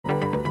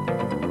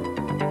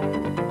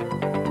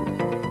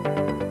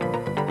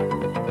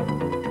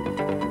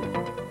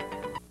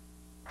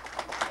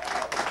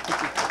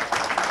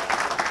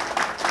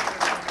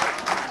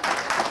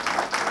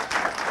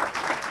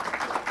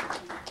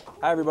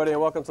Hi, everybody, and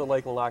welcome to the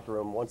Lakeland Locker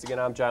Room. Once again,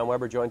 I'm John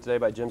Weber, joined today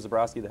by Jim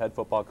Zabrowski, the head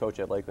football coach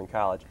at Lakeland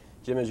College.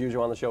 Jim, as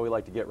usual on the show, we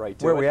like to get right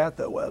to Where are we at,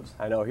 though, Webbs?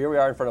 I know. Here we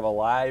are in front of a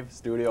live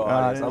studio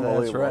audience.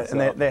 Unbelievable. That's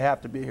right. And they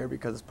have to be here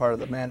because it's part of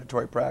the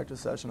mandatory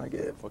practice session I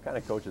gave. What kind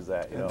of coach is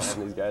that? You know,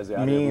 having these guys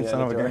out mean here. son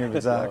of a game,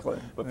 exactly.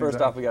 But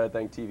first off, we got to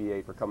thank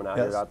TVA for coming out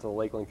Yes. here out to the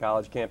Lakeland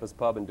College campus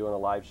pub and doing a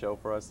live show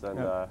for us. And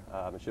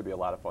it should be a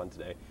lot of fun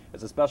today.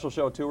 It's a special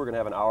show, too. We're going to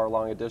have an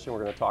hour-long edition. We're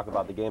going to talk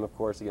about the game, of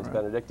course, against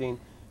Benedictine.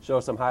 Show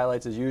some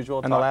highlights as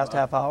usual. And the last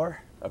half hour?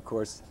 Of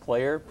course,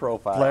 player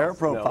profile. Player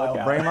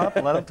profile. Bring them up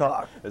and let them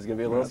talk. It's going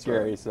to be a little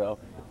scary. So.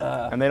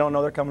 And they don't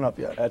know they're coming up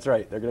yet. That's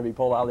right. They're going to be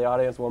pulled out of the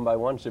audience one by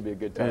one. Should be a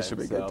good time. It should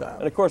be a good time.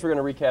 And, of course, we're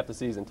going to recap the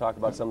season, talk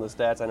about some of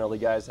the stats. I know the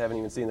guys haven't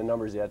even seen the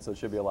numbers yet, so it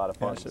should be a lot of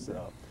fun.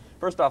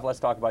 First off, let's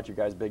talk about your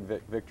guys' big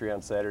victory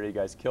on Saturday. You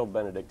guys killed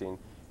Benedictine.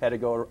 Had to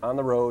go on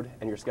the road,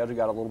 and your schedule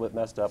got a little bit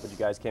messed up, but you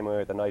guys came away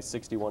with a nice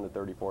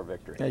 61-34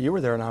 victory. Yeah, you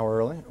were there an hour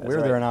early. We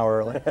were there an hour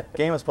early.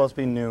 Game was supposed to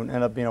be noon,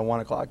 ended up being a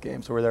 1 o'clock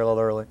game, so we were there a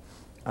little early.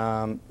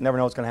 Never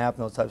know what's going to happen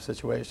in those types of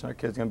situations. Our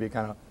kids going to be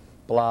kind of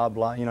blah,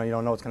 blah, you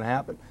don't know what's going to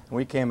happen. And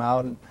we came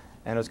out, and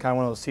it was kind of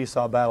one of those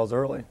seesaw battles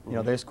early. You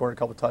know, they scored a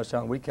couple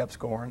touchdowns. We kept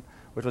scoring,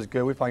 which was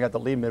good. We finally got the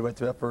lead midway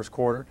through that first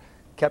quarter,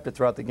 kept it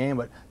throughout the game,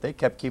 but they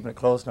kept keeping it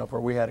close enough where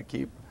we had to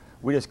keep.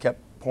 We just kept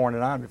pouring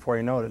it on before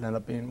you know it. It ended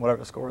up being whatever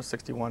the score was,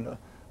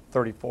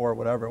 61-34,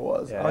 whatever it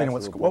was. Yeah, I don't know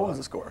what was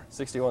the score?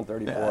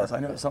 61-34. Yes, I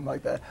know, something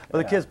like that. But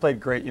the kids played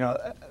great. You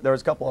know, there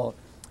was a couple of,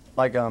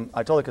 like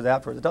I told the kids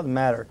afterwards, it doesn't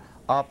matter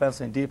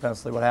offensively and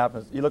defensively what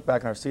happens. You look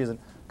back in our season,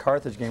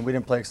 Carthage game, we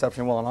didn't play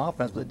exceptionally well on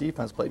offense, but the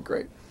defense played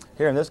great.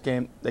 Here in this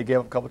game, we gave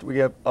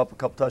up a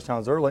couple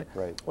touchdowns early.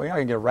 Right. Well, you're not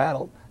going to get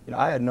rattled. You know,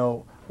 I had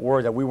no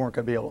worry that we weren't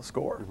going to be able to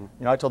score.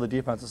 You know, I told the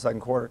defense the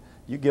second quarter,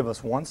 you give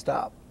us one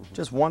stop,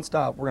 just one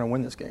stop, we're going to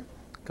win this game.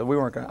 Because we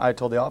weren't going to, I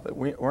told the offense,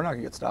 we're not going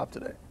to get stopped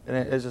today. And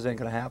it just ain't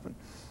going to happen.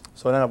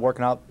 So it ended up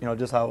working out, you know,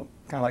 just how,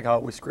 kind of like how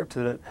we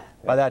scripted it.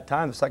 By that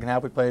time, the second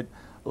half, we played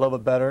a little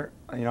bit better,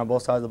 you know, on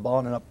both sides of the ball,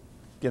 and ended up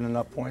getting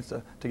enough points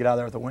to get out of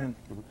there with a win.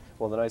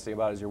 Well, the nice thing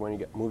about it is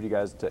moved you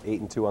guys to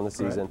 8-2 on the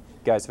season.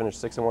 You guys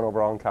finished 6-1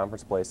 overall in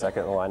conference play,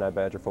 second in the Illini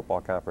Badger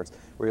Football Conference.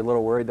 Were you a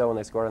little worried, though, when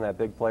they scored on that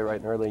big play right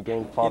in the early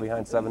game, fall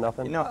behind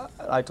 7-0? You know,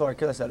 I told our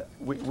kids, I said,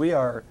 we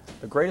are,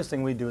 the greatest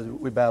thing we do is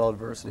we battle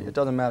adversity. It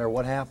doesn't matter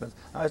what happens.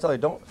 I tell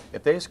you,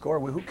 if they score,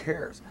 who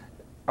cares?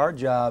 Our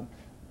job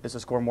is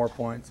to score more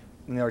points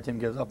than the other team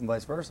gives up and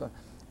vice versa.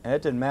 And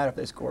it didn't matter if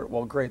they scored.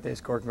 Well, great, they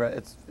scored.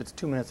 It's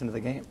 2 minutes into the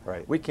game.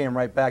 Right. We came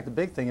right back. The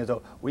big thing is,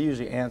 though, we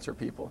usually answer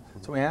people.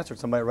 So we answered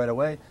somebody right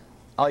away.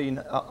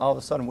 All of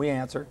a sudden, we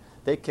answer.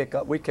 They kick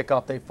up. We kick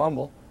off. They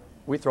fumble.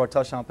 We throw a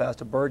touchdown pass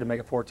to Bird to make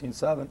it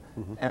 14-7,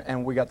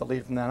 and we got the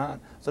lead from then on.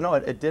 So no,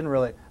 it didn't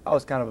really. I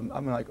was kind of.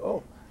 I'm like,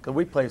 oh, because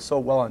we played so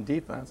well on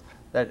defense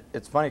that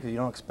it's funny because you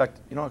don't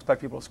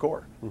expect people to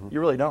score. You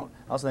really don't.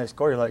 All of a sudden they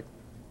score. You're like,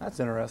 that's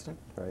interesting.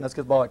 Right. And that's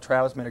because ball like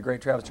Travis Church made a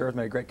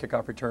great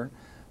kickoff return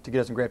to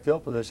get us in great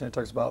field position. It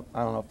took us about,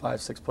 I don't know,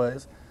 5-6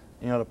 plays,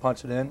 you know, to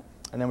punch it in.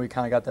 And then we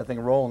kind of got that thing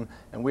rolling.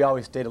 And we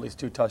always stayed at least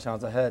 2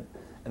 touchdowns ahead.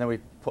 And then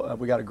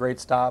we got a great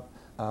stop,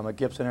 a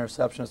Gibson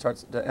interception. It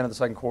starts at the end of the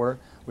second quarter.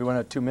 We went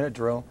a 2-minute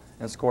drill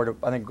and scored,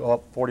 I think, go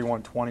up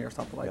 41-20 or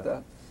something like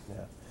that. Yeah.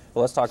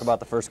 Well, let's talk about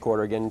the first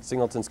quarter again.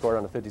 Singleton scored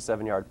on a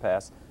 57-yard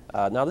pass.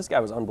 Now, this guy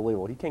was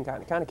unbelievable. He kind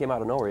of came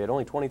out of nowhere. He had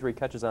only 23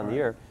 catches on the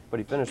year, but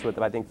he finished with,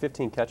 I think,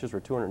 15 catches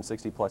for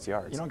 260-plus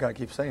yards. You don't got to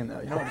keep saying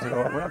that. You don't have to go,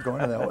 we're not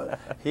going into that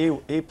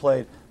with. He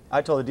played.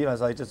 I told the defense,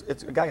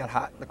 the guy got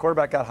hot. The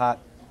quarterback got hot.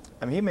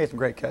 I mean, he made some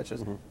great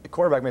catches. The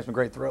quarterback made some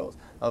great throws.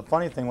 The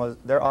funny thing was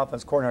their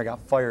offense coordinator got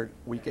fired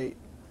week 8.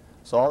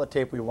 So all the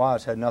tape we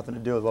watched had nothing to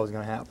do with what was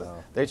going to happen.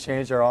 Oh. They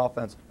changed their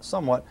offense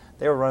somewhat.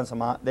 They were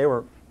running they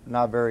were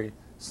not very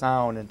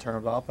sound in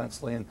terms of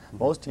offensively, and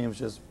most teams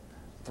just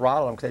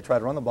throttled them because they tried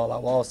to run the ball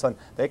out. Well, all of a sudden,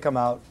 they come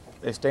out,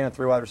 they stay in a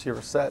 3 wide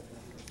receiver set,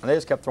 and they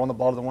just kept throwing the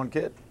ball to the one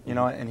kid, you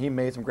know, and he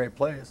made some great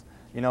plays.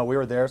 You know, we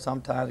were there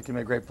sometimes. He can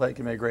make a great play, he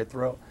can make a great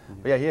throw.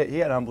 But yeah, he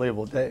had an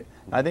unbelievable day.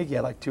 I think he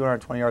had like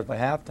 220 yards by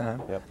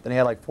halftime. Then he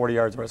had like 40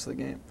 yards the rest of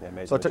the game. Yeah,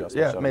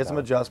 made some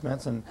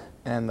adjustments,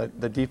 and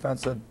the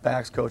defensive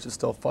backs coach is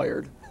still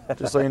fired.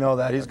 Just so you know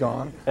that, he's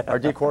gone. Our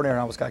D coordinator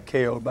almost got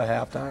KO'd by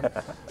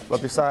halftime.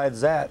 But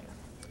besides that,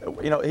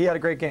 you know, he had a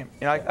great game.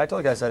 You know, I told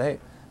the guy, I said, hey,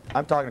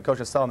 I'm talking to Coach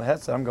Estelle on the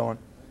headset. I'm going,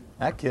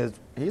 that kid,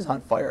 he's on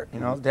fire. You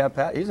know, Dad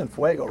Pat, he's in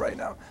fuego right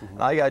now.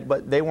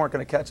 But they weren't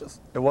going to catch us.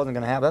 It wasn't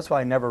going to happen. That's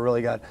why I never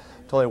really got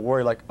totally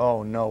worried. Like,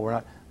 oh no, we're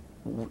not.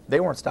 They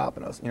weren't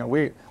stopping us. You know,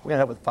 we ended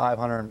up with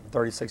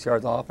 536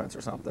 yards of offense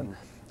or something.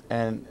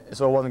 And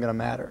so it wasn't going to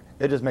matter.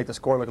 It just make the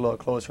score look a little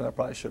closer than it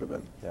probably should have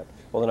been. Yep.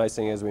 Well, the nice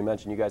thing is, we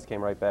mentioned you guys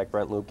came right back.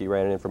 Brent Lukey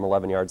ran it in from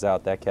 11 yards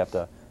out. That kept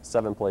a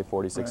 7-play,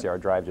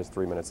 46-yard drive just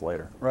 3 minutes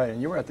later. Right,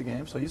 and you were at the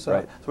game, so you saw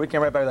it. So we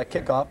came right back with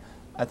that kickoff.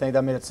 I think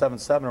that made it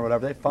 7-7 or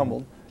whatever. They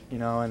fumbled, you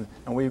know, and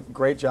we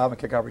great job in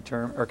kickoff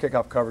return or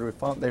kickoff coverage.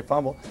 They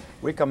fumble.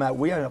 We come out.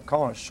 We ended up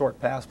calling a short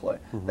pass play.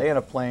 They ended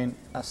up playing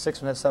a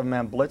 6-man,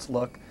 7-man blitz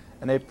look,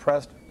 and they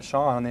pressed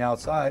Sean on the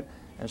outside.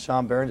 and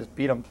Sean Barron just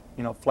beat him,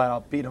 flat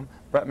out beat him.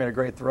 Brett made a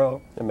great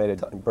throw.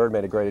 And Bird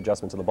made a great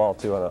adjustment to the ball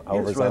too on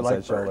over his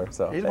outside shoulder.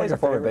 So he's a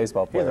former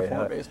baseball player. He's a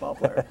former baseball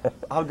player.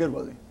 How good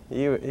was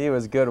he? He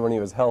was good when he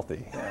was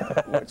healthy.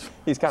 Yeah,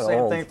 he's kind of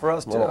old. Same thing for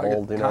us too.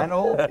 Old, kind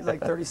of old. He's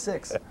like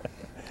 36.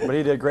 But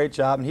he did a great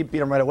job, and he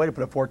beat him right away to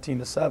put it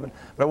 14-7.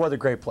 But it was a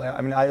great play. I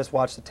mean, I just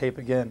watched the tape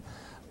again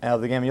of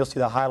the game, and you'll see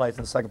the highlights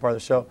in the second part of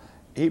the show.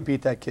 He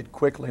beat that kid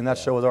quickly, and that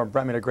show was over.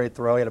 Brett made a great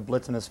throw. He had a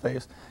blitz in his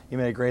face. He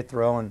made a great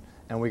throw,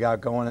 and we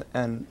got going.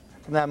 And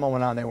from that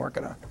moment on, they weren't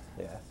going to.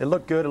 Yeah. It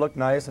looked good. It looked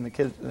nice, and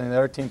the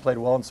other team played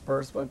well in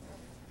spurts, but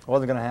it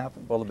wasn't going to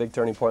happen. Well, the big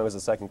turning point was the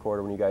second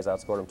quarter when you guys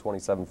outscored them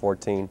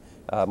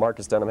 27-14.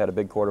 Marcus Denham had a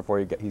big quarter for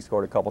you. He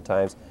scored a couple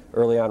times.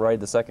 Early on, right at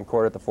the second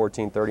quarter at the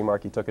 14:30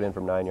 mark, he took it in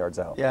from 9 yards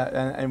out. Yeah,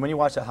 and when you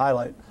watch the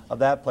highlight of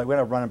that play, we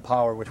ended up running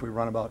power, which we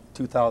run about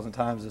 2,000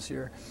 times this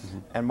year.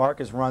 And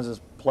Marcus runs his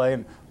play,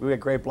 and we get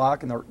great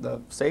block, and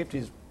the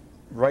safety's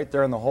right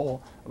there in the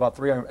hole, about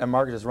 300, and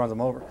Marcus just runs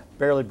him over.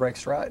 Barely breaks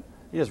stride.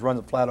 He just runs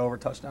it flat over,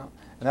 touchdown.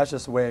 And that's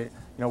just the way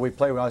we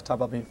play. We always talk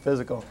about being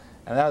physical.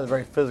 And that was a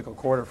very physical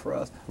quarter for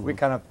us. We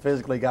kind of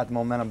physically got the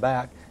momentum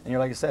back. And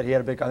like you said,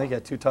 I think he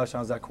had 2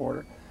 touchdowns that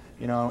quarter.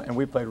 And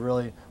we played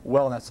really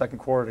well in that second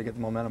quarter to get the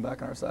momentum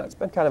back on our side. It's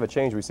been kind of a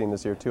change we've seen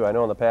this year, too. I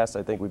know in the past,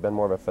 I think we've been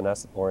more of a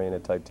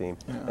finesse-oriented type team.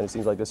 Yeah. And it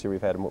seems like this year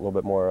we've had a little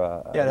bit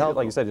more,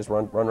 like you said, just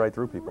run right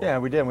through people. Yeah,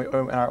 we did.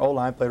 And our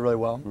O-line played really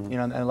well.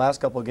 And the last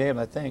couple of games,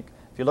 I think,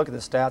 if you look at the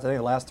stats, I think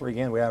the last 3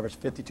 games we averaged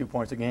 52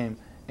 points a game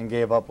and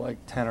gave up like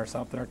 10 or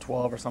something, or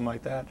 12 or something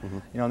like that,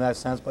 in that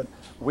sense. But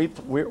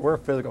we're a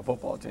physical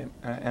football team,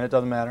 and it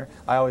doesn't matter.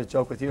 I always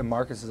joke with you,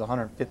 Marcus is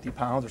 150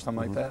 pounds or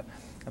something like that,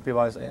 and people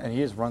always, and he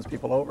just runs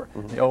people over.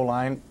 The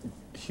O-line,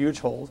 huge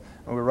holes,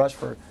 and we rushed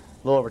for a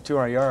little over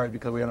 200 yards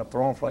because we ended up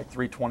throwing for like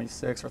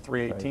 326 or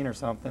 318 or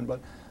something.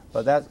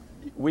 But that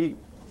we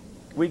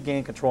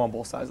gain control on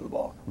both sides of the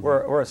ball.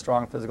 We're a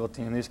strong physical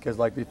team. These kids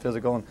like to be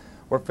physical, and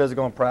we're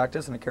physical in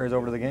practice, and it carries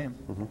over to the game.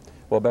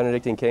 Well,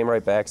 Benedictine came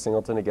right back.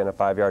 Singleton, again, a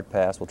 5-yard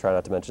pass. We'll try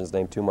not to mention his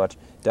name too much.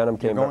 Denham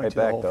came right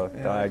back, though.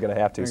 Yeah. I'm going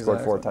to have to. He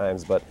scored 4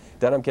 times. But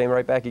Denham came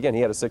right back again. He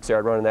had a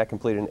 6-yard run, and that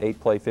completed an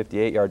 8-play,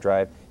 58-yard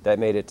drive. That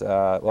made it,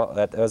 that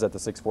was at the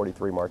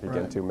 6:43 mark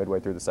again, too, midway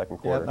through the second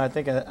quarter. Yeah, I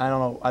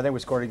think we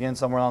scored again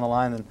somewhere on the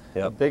line. And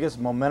the biggest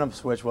momentum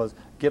switch was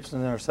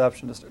Gibson's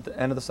interception at the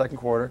end of the second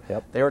quarter.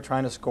 They were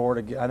trying to score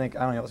to, it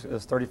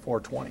was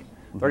 34-20.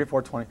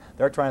 34-20.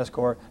 They're trying to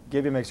score.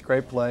 Gibby makes a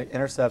great play,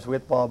 intercepts. We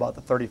hit the ball about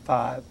the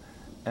 35,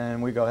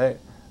 and we go, hey,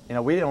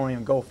 we don't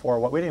even go for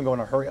what. We didn't even go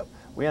in a hurry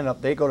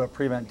up. They go to a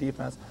prevent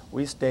defense.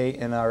 We stay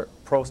in our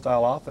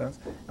pro-style offense,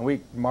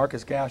 and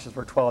Marcus gashes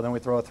for 12, then we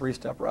throw a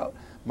 3-step route.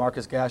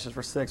 Marcus gashes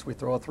for 6, we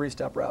throw a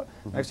 3-step route.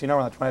 Next thing you know,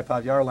 we're on the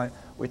 25-yard line.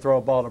 We throw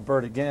a ball to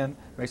Bird again,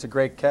 makes a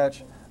great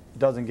catch,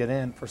 doesn't get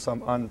in for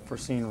some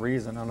unforeseen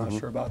reason. I'm not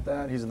sure about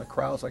that. He's in the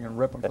crowd, so I can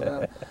rip him for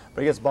that.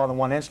 But he gets the ball on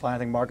the 1-inch line. I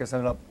think Marcus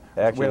ended up.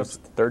 Actually, it was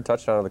third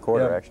touchdown of the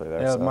quarter, actually.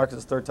 There, yeah,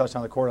 Marcus' third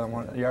touchdown of the quarter on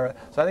 1 yard.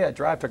 So I think that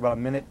drive took about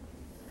a minute.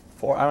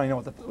 I don't even know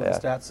what the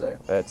stats say.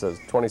 It says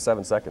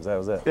 27 seconds. That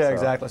was it. Yeah,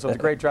 exactly. So it was a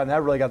great drive, and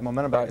that really got the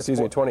momentum back.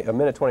 Excuse me, a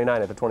minute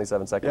 29 at the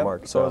 27-second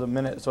mark. So it was a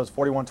minute. So it's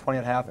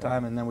 41-20 at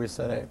halftime, and then we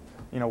said,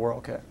 hey, we're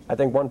okay. I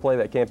think one play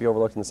that can't be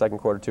overlooked in the second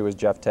quarter, too, is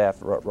Jeff Taft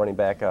running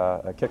back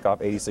a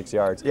kickoff 86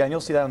 yards. Yeah, and you'll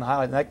see that in the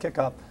highlight. And that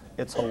kickoff,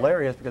 it's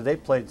hilarious because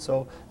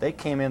they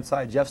came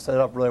inside. Jeff set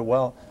it up really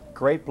well.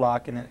 Great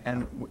block,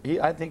 and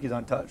I think he's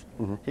untouched.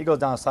 He goes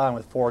down the sideline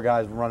with 4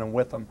 guys running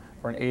with him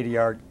for an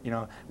 80-yard.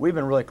 We've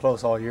been really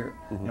close all year.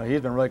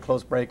 He's been really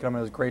close breaking him.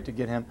 It was great to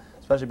get him,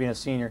 especially being a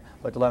senior,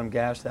 but to let him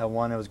gash that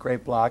one. It was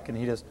great block, and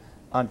he just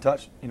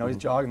untouched. He's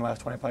jogging the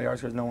last 25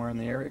 yards because there's nowhere in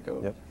the area to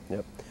go.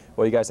 Yep.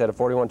 Well, you guys had a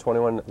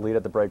 41-21 lead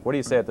at the break. What do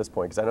you say at this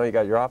point? Because I know you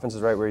got your offense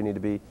is right where you need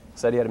to be.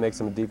 Said you had to make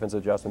some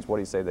defensive adjustments. What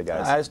do you say to the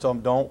guys? I just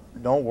told them,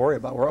 don't worry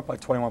about it. We're up like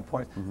 21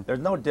 points. There's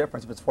no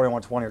difference if it's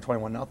 41-20 or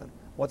 21-0.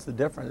 What's the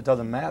difference? It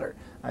doesn't matter.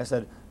 I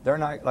said, they're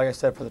not, like I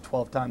said for the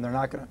 12th time,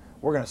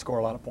 we're going to score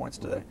a lot of points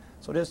today.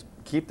 So just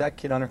keep that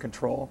kid under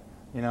control,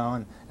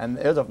 and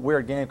it was a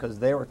weird game because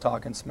they were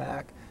talking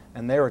smack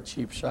and they were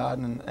cheap shot,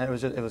 and it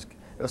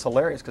was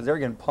hilarious because they were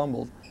getting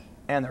pummeled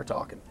and they're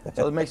talking.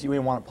 So it makes you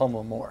even want to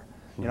pummel them more.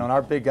 And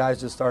our big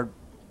guys just start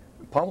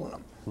pummeling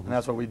them, and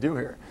that's what we do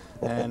here.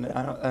 And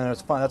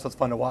it's fun. That's what's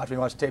fun to watch. When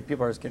you watch tape,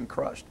 people are just getting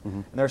crushed,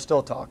 and they're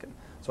still talking.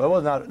 So it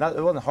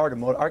wasn't hard to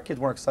motivate. Our kids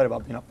weren't excited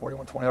about being up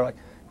 41-20. They were like,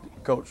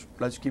 Coach,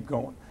 let's keep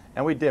going.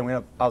 And we did. We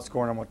ended up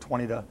outscoring them with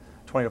 20 to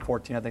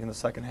 14, I think, in the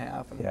second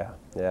half.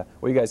 Yeah.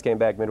 Well, you guys came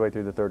back midway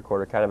through the third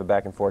quarter, kind of a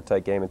back-and-forth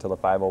tight game until the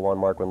 5:01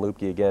 mark when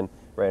Lupke again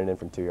ran it in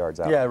from 2 yards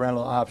out. Yeah, I ran a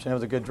little option. It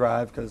was a good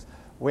drive because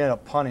we ended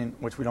up punting,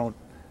 which we don't.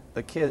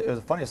 The kid,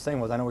 the funniest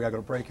thing was, I know we got to go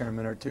to break here in a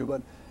minute or two,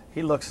 but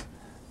he looks,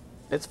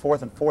 it's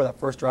 4th and 4, that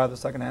first drive of the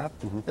second half.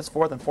 It's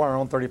 4th and 4 on our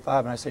own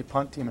 35, and I say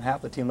punt team, and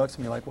half the team looks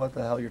at me like, what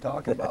the hell you're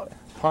talking about?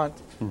 Punt.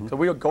 So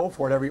we would go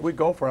for it we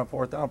go for it on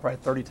 4th down probably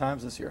 30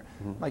 times this year.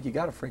 Like, you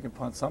got to freaking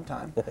punt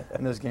sometime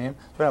in this game. So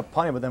we ended up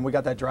punting, but then we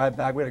got that drive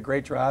back. We had a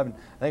great drive, and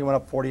I think it went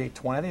up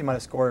 48-20. I think he might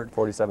have scored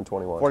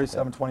 47-21.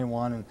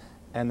 47-21,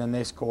 and then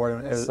they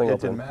scored, and it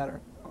didn't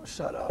matter.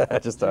 shut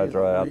up. Just thought I'd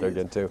throw it out there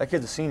again, too. That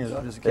kid's a senior,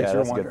 though, just in case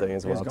you're wondering. Yeah, that's a good thing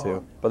as well,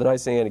 too. But the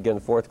nice thing, and again,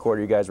 the fourth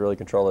quarter, you guys really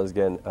controlled it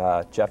again.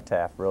 Jeff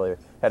Taft really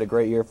had a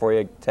great year for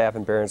you. Taft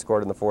and Barron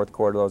scored in the fourth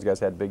quarter. Those guys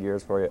had big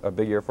years for you, a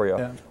big year for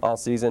you all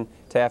season.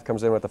 Taft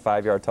comes in with a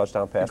 5-yard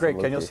touchdown pass. Great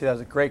catch. You'll see that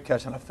was a great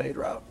catch on a fade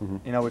route.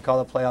 You know, we call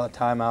the play on the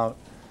timeout.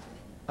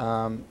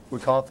 We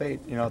call a fade,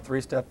 you know, a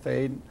 3-step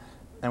fade,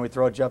 and we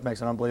throw it. Jeff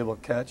makes an unbelievable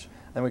catch.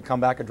 Then we come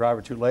back a drive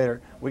or two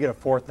later. We get a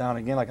 4th down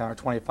again, like on our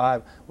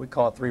 25. We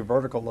call it 3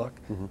 vertical look,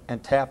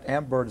 and Taft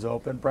and Bird's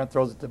open. Brent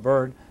throws it to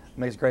Bird,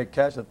 makes a great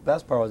catch. The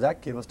best part was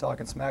that kid was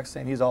talking smack,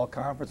 saying he's all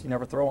conference. You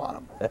never throw on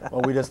him.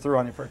 Well, we just threw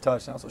on him for a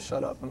touchdown, so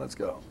shut up and let's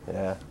go.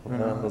 Yeah,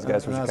 well, those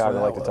guys from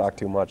Chicago like to talk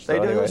too much. They so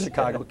do. anyway. You're a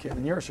Chicago kid,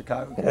 and you're a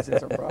Chicago kid. So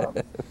it's a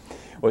problem.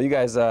 Well, you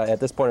guys at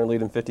this point are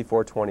leading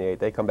 54-28.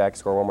 They come back,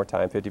 score one more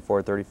time,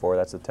 54-34.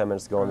 That's with 10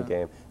 minutes to go in the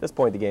game. At this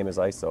point, the game is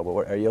ice, though.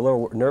 But are you a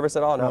little nervous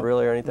at all? Not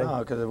really or anything? No,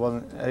 because it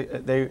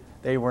wasn't.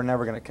 They were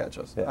never going to catch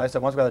us. Yeah. I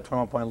said once we had a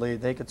 21-point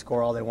lead, they could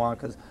score all they want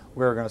because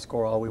we were going to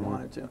score all we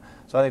wanted to.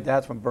 So I think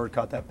that's when Bird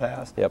caught that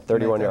pass. Yep,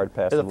 31-yard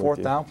pass. It was a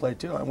 4th down play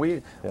too, and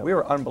we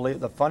were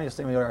unbelievable. The funniest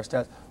thing we look at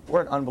our stats,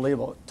 we're an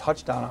unbelievable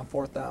touchdown on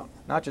 4th down.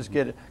 Not just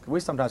get it, because we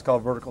sometimes call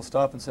vertical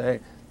stuff and say, hey,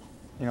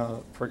 you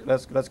know,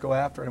 let's go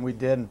after it, and we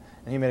did, and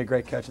he made a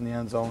great catch in the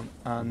end zone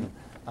on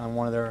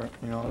one of their,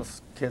 you know,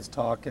 kids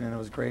talking, and it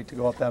was great to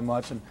go up that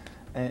much,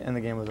 and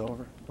the game was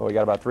over. Well, we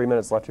got about 3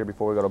 minutes left here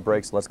before we go to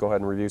break, so let's go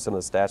ahead and review some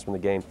of the stats from the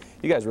game.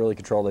 You guys really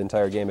controlled the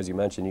entire game, as you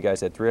mentioned. You guys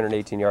had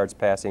 318 yards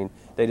passing.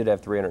 They did have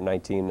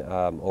 319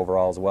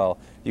 overall as well.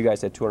 You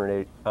guys had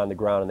 208 on the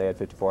ground, and they had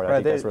 54. And I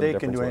think that's where the they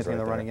can do anything in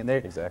the running game.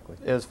 Exactly.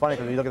 It was funny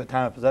because when you look at the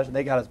time of possession,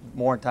 they got us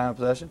more in time of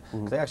possession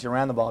because they actually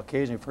ran the ball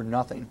occasionally for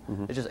nothing.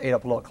 It just ate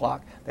up a little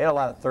clock. They had a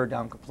lot of 3rd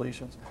down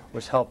completions,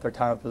 which helped their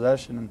time of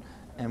possession,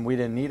 and we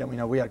didn't need them. You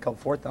know, we had a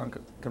couple 4th down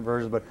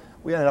conversions, but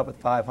we ended up with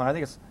 500. I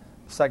think it's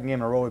second game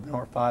in a row we've been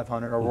over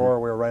 500. Aurora,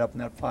 we were right up in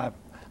that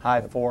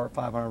high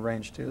 500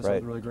 range too, so it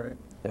was really great.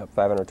 Yep,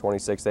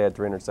 526. They had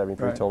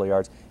 373 total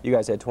yards. You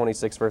guys had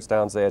 26 first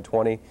downs. They had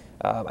 20.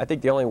 I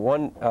think the only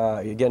one,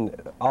 again,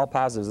 all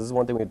positives. This is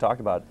one thing we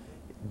talked about.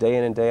 Day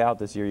in and day out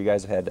this year, you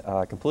guys had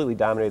completely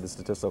dominated the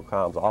statistical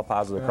columns, all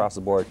positive across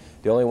the board.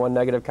 The only one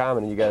negative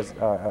column, you guys,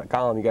 are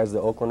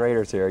the Oakland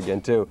Raiders here again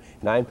too.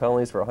 9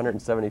 penalties for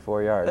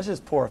 174 yards. That's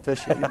just poor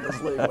officiating in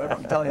this league.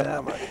 I'm telling you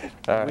that much.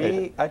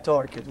 I told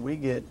our kids, we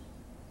get.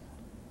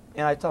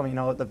 And I tell them, you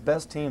know, the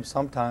best team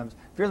sometimes,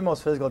 if you're the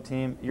most physical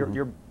team,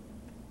 you're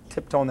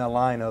tiptoeing that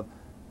line of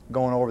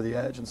going over the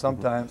edge. And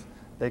sometimes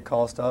they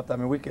call stuff. I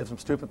mean, we get some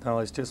stupid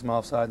penalties too, some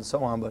offside and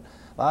so on. But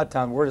a lot of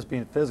times we're just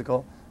being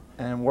physical,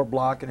 and we're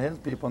blocking his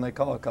people, and they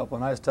call a couple.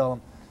 And I just tell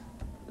them,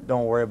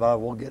 don't worry about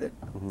it, we'll get it.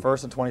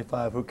 1st and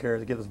 25, who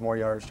cares? It gives us more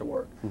yardage to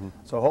work.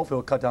 So hopefully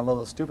we'll cut down a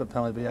little of the stupid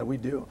penalties, but yeah, we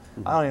do.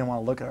 I don't even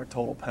want to look at our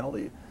total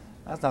penalty.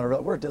 That's not a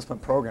real. We're a discipline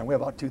program. We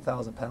have about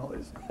 2,000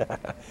 penalties.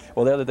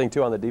 Well, the other thing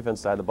too on the defense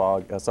side of the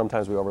ball,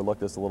 sometimes we overlook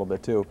this a little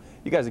bit too.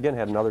 You guys again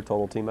had another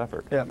total team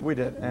effort. Yeah, we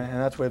did, and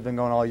that's what we've been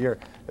going all year.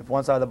 If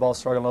one side of the ball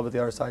struggling a little bit,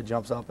 the other side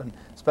jumps up, and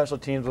special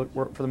teams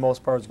were for the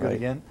most part was good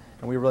again.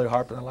 And we really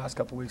harped on the last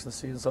couple of weeks of the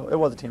season, so it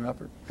was a team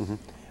effort.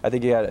 I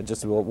think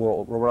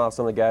we'll run off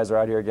some of the guys that are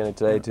out here again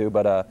today too,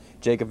 but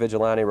Jacob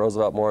Vigilante,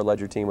 Roosevelt Moore led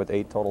your team with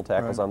 8 total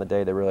tackles on the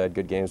day. They really had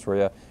good games for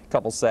you. A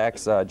couple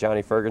sacks,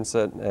 Johnny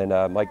Ferguson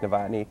and Mike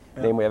Novotny,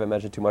 name we haven't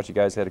mentioned too much. You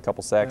guys had a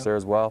couple sacks there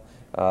as well.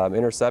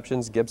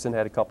 Interceptions, Gibson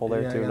had a couple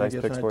there too. Nice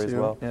picks for you as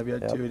well. Yeah, we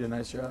had 2. He did a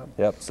nice job.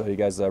 Yep, so you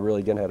guys really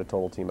again had a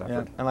total team effort.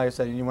 Yeah, and like I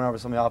said, you went over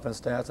some of the offense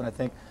stats, and I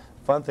think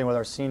fun thing with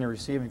our senior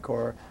receiving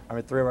core, I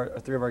mean, three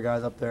of our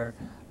guys up there,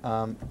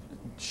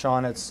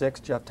 Sean had 6,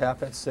 Jeff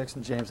Taft had 6,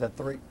 and James had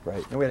 3.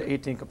 Right. And we had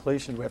 18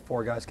 completions. We had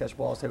 4 guys catch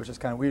balls today, which is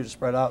kind of, we were just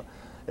spread out.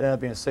 It ended up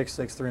being 6,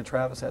 6, 3, and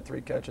Travis had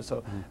 3 catches. So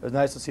it was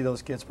nice to see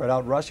those kids spread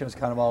out. Rushing was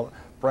kind of all,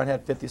 Brent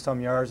had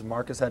 50-some yards,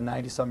 Marcus had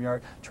 90-some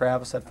yards,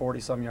 Travis had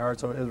 40-some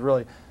yards. So it was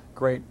really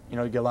great, you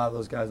know, to get a lot of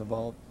those guys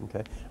involved.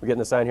 Okay. We're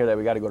getting a sign here that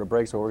we got to go to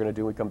break, so what we're going to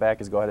do when we come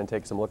back is go ahead and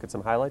take some look at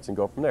some highlights and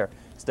go from there.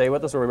 Stay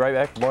with us. We'll be right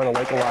back. More on the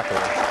Lakeland Locker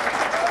Room.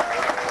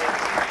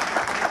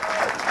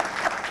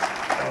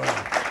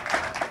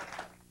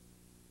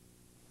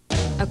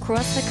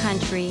 Across the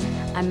country,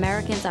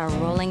 Americans are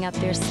rolling up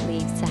their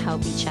sleeves to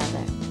help each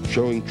other.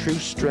 Showing true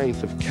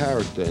strength of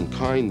character and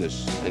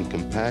kindness and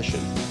compassion.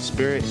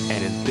 Spirit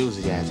and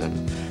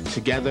enthusiasm.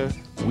 Together,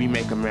 we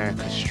make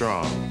America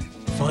strong.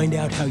 Find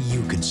out how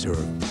you can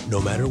serve,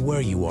 no matter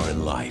where you are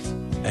in life,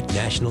 at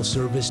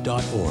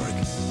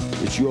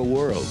nationalservice.org. It's your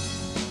world.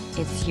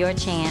 It's your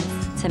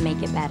chance to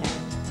make it better.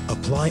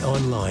 Apply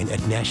online at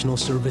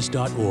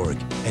nationalservice.org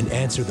and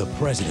answer the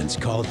President's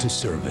call to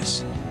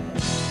service.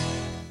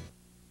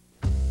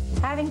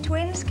 Having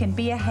twins can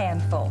be a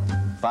handful.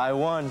 Buy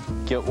one,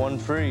 get one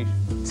free.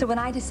 So when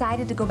I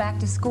decided to go back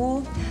to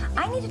school,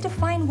 I needed to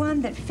find one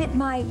that fit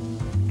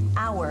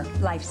our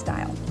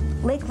lifestyle.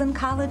 Lakeland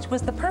College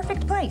was the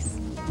perfect place.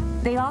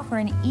 They offer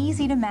an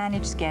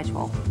easy-to-manage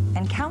schedule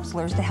and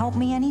counselors to help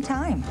me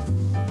anytime.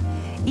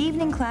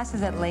 Evening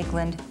classes at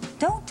Lakeland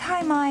don't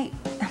tie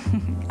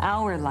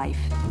our life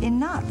in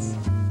knots.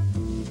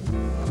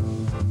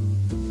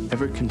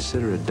 ever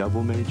consider a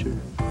double major?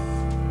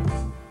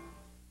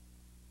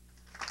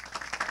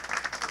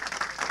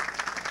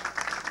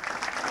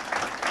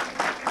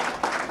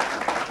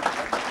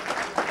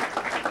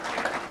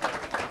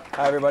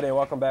 Hi, everybody, and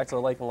welcome back to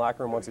the Lakeland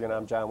Locker Room. Once again,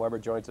 I'm John Weber,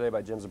 joined today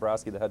by Jim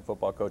Zabrowski, the head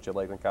football coach at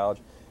Lakeland College.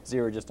 As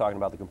we were just talking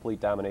about the complete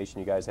domination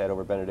you guys had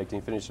over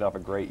Benedictine, finishing off a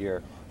great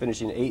year,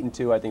 finishing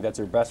 8-2. I think that's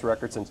their best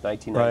record since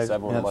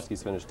 1997 when the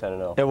Muskies finished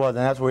 10-0. It was,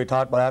 and that's what we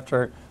talked about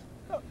after.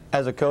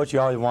 As a coach, you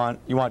always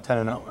want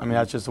 10-0. I mean,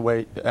 that's just the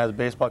way, as a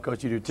baseball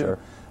coach, you do too. Sure.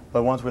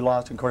 But once we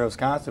lost in Concordia,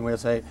 Wisconsin, we would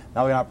say,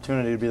 now we have an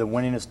opportunity to be the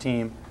winningest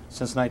team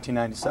since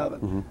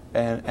 1997.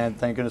 And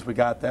thank goodness we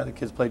got that. The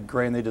kids played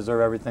great, and they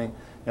deserve everything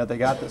they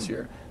got this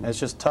year. And it's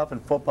just tough in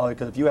football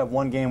because if you have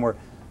one game where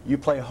you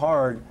play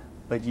hard,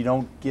 but you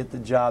don't get the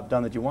job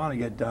done that you want to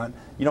get done,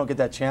 you don't get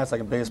that chance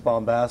like in baseball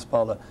and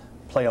basketball to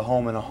play a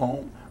home and a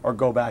home or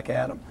go back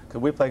at them.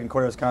 Because we play in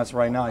Concordia, Wisconsin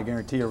right now, I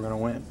guarantee you we're going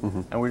to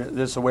win. And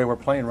this is the way we're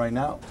playing right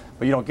now.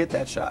 But you don't get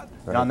that shot.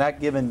 Right. And on that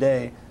given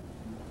day,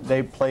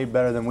 they played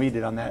better than we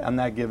did on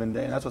that given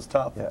day. And that's what's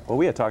tough. Yeah. Well,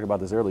 we had talked about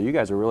this earlier. You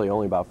guys were really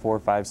only about 4,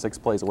 5, 6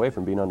 plays away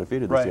from being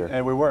undefeated this year. Right,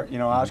 and we were.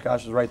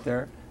 Oshkosh was right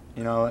there.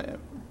 A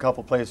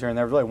couple plays here and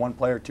there. Really one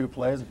play or 2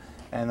 plays.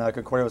 And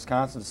Concordia,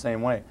 Wisconsin, the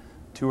same way.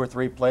 2 or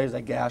 3 plays,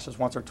 they gashed us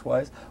once or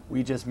twice.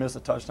 We just missed a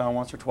touchdown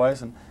once or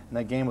twice, and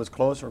that game was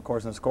closer, of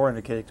course, than the score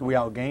indicated. We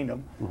outgained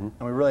them, and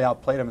we really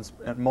outplayed them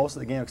in most of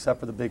the game except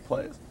for the big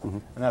plays,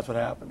 and that's what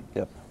happened.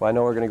 Yep. Well, I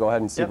know we're going to go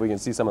ahead and see if we can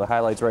see some of the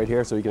highlights right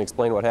here so we can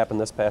explain what happened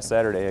this past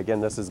Saturday.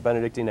 Again, this is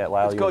Benedictine at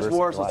Lyle University. Coach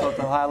Warsaw thought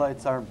the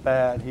highlights aren't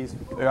bad.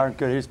 They aren't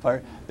good. He's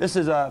fired. This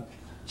is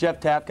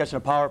Jeff Tapp catching a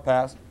power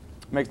pass.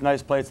 Makes a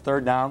nice play. It's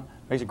 3rd down.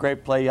 Makes a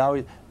great play.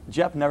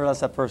 Jeff never lets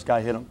that first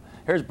guy hit him.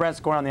 Here's Brent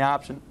scoring on the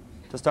option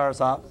to start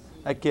us off.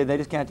 That kid, they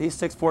just can't. He's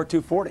 6'4",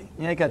 240.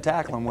 You ain't got to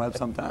tackle him, Webb,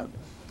 sometimes.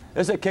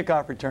 This is a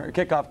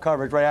kickoff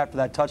coverage right after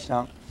that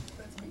touchdown.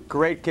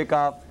 Great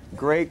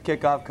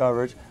kickoff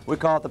coverage. We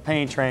call it the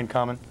pain train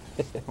coming.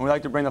 And we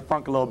like to bring the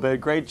funk a little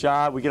bit. Great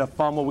job. We get a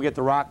fumble. We get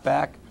the rock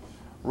back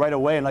right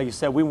away. And like you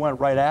said, we went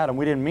right at him.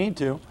 We didn't mean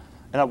to.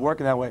 Ended up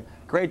working that way.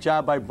 Great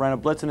job by Brent. A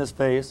blitz in his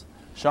face.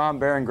 Sean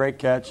Barron, great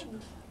catch.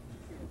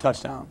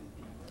 Touchdown.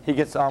 He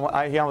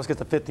almost gets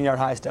a 15-yard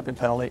high stepping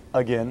penalty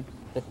again.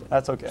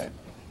 That's okay.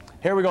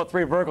 Here we go,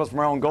 3 verticals from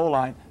our own goal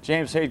line.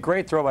 James Hayes,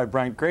 great throw by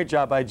Brent. Great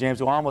job by James,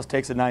 who almost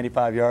takes it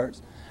 95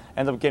 yards.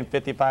 Ends up getting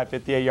 55,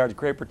 58 yards.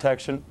 Great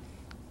protection.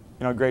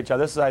 Great job.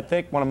 This is, I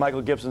think, one of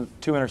Michael Gibson's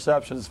 2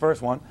 interceptions. His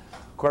first one.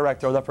 Quarterback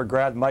throws up for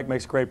grabs. Mike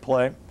makes a great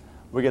play.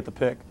 We get the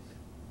pick.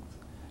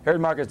 Here's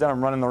Marcus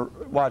Denham running the,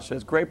 watch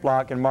this, great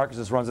block, and Marcus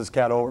just runs this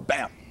cat over.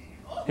 Bam!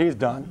 He's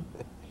done.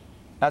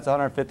 That's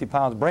 150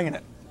 pounds. Bringing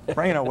it.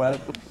 Bringing it, Webb.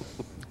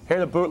 Here's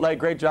the bootleg.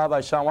 Great job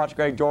by Sean. Watch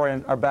Greg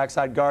Dorian, our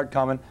backside guard,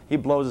 coming. He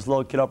blows this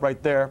little kid up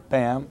right there.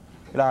 Bam.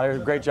 Get out of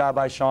here. Great job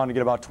by Sean to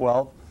get about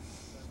 12.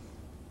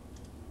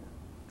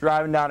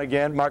 Driving down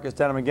again. Marcus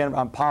Denham again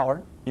on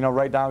power.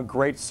 Right down.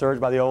 Great surge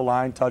by the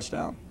O-line.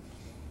 Touchdown.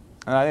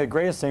 And I think the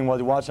greatest thing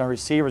was watching our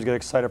receivers get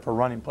excited for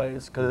running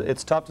plays, because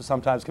it's tough to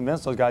sometimes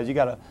convince those guys. You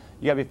gotta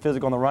be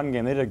physical in the run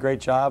game. They did a great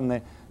job,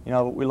 and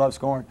we love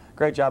scoring.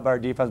 Great job by our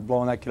defense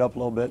blowing that kid up a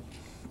little bit.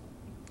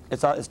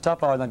 It's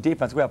tough out on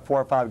defense. We have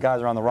 4 or 5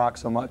 guys around the rock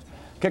so much.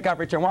 Kickoff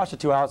return. Watch the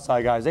 2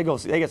 outside guys. They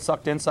get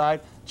sucked inside.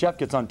 Jeff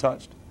gets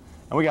untouched,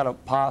 and we got a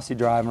posse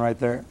driving right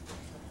there.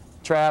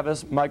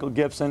 Travis, Michael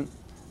Gibson,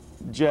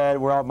 Jed.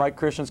 Mike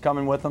Christian's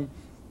coming with them.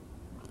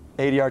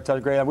 80-yard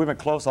touch. Great. We've been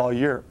close all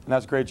year, and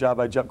that's a great job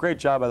by Jeff. Great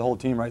job by the whole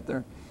team right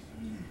there.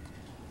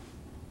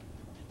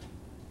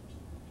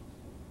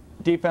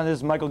 Defense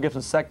is Michael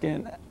Gibson's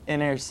 2nd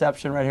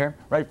interception right here,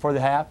 right before the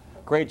half.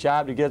 Great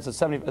job to get us to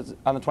 70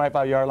 on the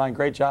 25-yard line.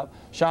 Great job.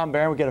 Sean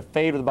Barron, we get a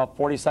fade with about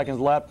 40 seconds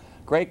left.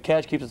 Great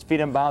catch, keeps his feet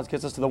in bounds,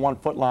 gets us to the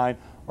 1-foot line,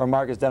 where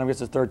Marcus Denham gets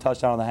his 3rd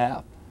touchdown on the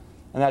half.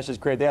 And that's just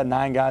great. They had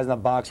 9 guys in the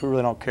box. We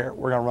really don't care.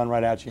 We're going to run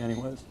right at you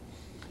anyways.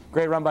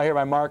 Great run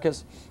by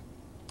Marcus.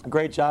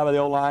 Great job by the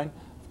O-line.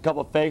 A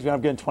couple of fakes. We end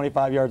up getting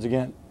 25 yards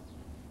again.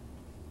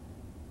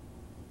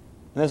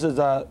 And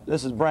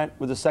this is Brent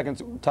with the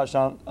 2nd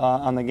touchdown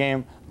on the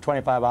game,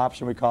 25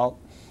 option we call it.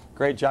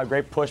 Great job,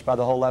 great push by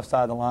the whole left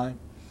side of the line.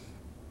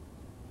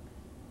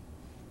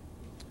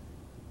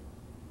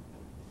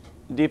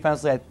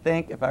 Defensively, I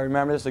think, if I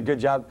remember, this is a good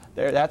job.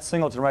 There, that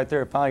Singleton right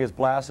there finally gets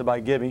blasted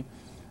by Gibby.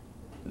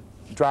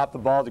 Drop the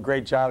ball. It's a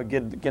great job of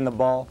getting the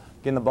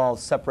ball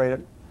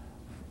separated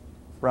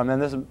from him.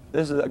 This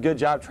is a good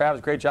job.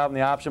 Travis, great job in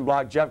the option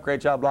block. Jeff, great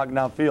job blocking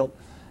downfield.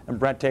 And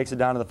Brent takes it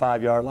down to the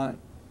 5-yard line.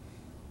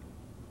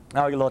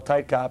 Now we get a little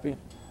tight copy.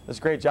 This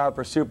great job of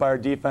pursuit by our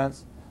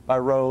defense, by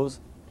Rose.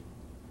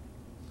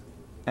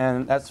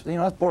 And that's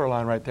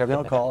borderline right there. They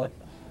don't call it.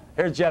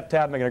 Here's Jeff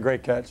Tapp making a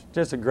great catch.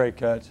 Just a great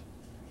catch.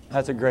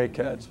 That's a great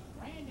catch.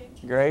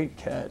 Great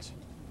catch.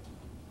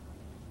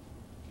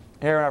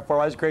 Here in our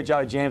forwards, great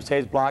job of James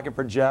Hayes blocking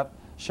for Jeff.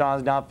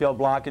 Sean's downfield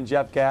blocking.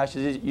 Jeff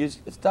gashes.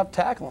 It's tough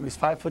tackling him. He's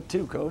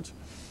 5'2", coach,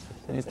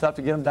 and it's tough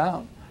to get him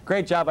down.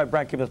 Great job by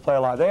Brent keeping this play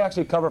alive. They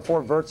actually cover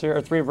 4 verts here,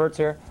 or 3 verts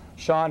here.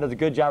 Sean does a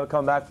good job of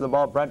coming back for the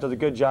ball. Brent does a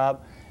good job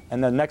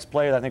And the next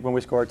play, I think when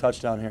we score a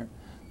touchdown here,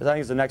 I think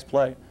it's the next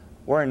play.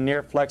 We're in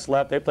near flex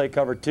left. They play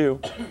cover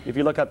 2. If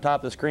you look up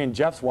top of the screen,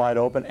 Jeff's wide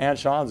open and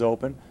Sean's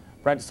open.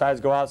 Brent decides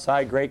to go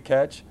outside. Great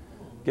catch.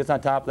 Gets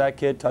on top of that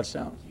kid.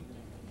 Touchdown.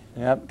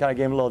 Yep, kind of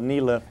gave him a little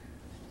knee lift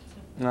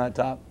on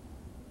top.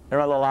 They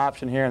run a little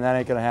option here, and that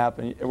ain't going to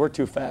happen. We're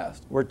too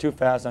fast. We're too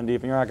fast on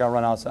defense. You're not going to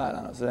run outside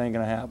on us. It ain't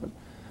going to happen.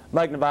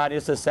 Mike Novati,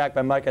 this is a sack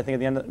by Mike, I think,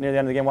 near the end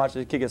of the game. Watch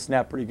this kid get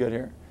snapped pretty good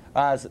here.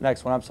 That's the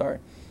next one. I'm sorry.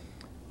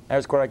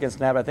 There's quarterback getting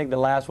snapped. I think the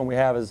last one we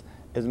have is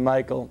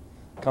Michael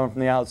coming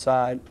from the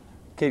outside.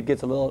 Kid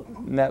gets a little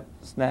net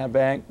snap,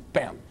 bang,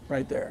 bam,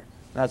 right there.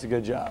 That's a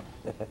good job.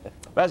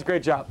 That's a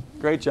great job.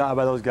 Great job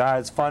by those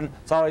guys. It's fun.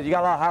 It's always, you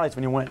got a lot of highlights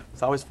when you win.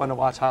 It's always fun to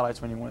watch highlights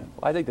when you win.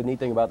 Well, I think the neat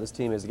thing about this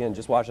team is, again,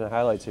 just watching the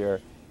highlights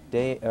here,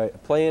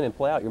 play in and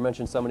play out. You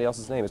mentioned somebody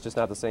else's name. It's just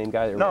not the same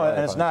guy. That no,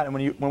 and it's not. And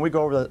when we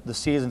go over the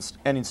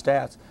season-ending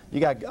stats, you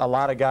got a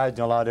lot of guys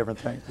doing a lot of different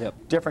things.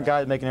 Yep. Different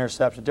guys making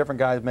interceptions, different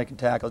guys making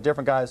tackles,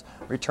 different guys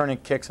returning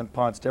kicks and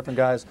punts, different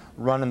guys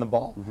running the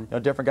ball. You know,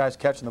 different guys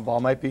catching the ball.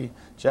 Might be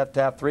Jeff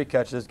Taft 3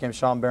 catches this game,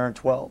 Sean Barron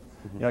 12.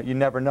 You know, you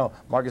never know.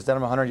 Marcus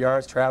Denham 100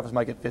 yards. Travis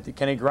might get 50.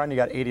 Kenny Grun, you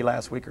got 80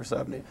 last week or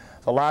 70.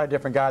 So a lot of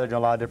different guys are doing a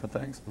lot of different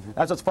things.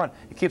 That's what's fun.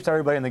 It keeps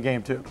everybody in the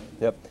game too.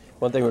 Yep.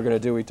 One thing we're going to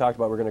do, we talked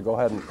about, we're going to go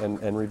ahead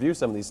and review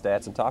some of these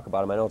stats and talk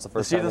about them. I know it's the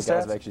first time you guys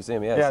have actually seen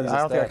them. Yeah, I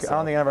don't think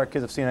any of our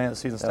kids have seen any of the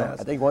season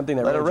stats. I think one thing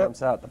that really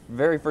jumps out, the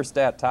very first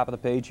stat, top of the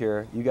page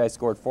here, you guys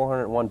scored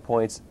 401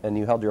 points and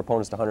you held your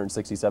opponents to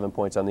 167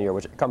 points on the year,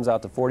 which comes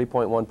out to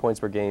 40.1 points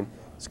per game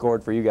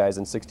scored for you guys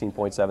and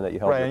 16.7 that you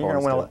held your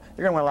opponents to.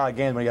 You're going to win a lot of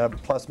games when you got a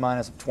plus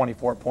minus of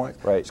 24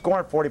 points. Right.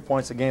 Scoring 40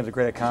 points a game is a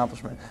great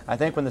accomplishment. I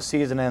think when the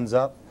season ends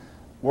up,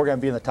 we're going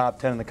to be in the top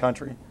 10 in the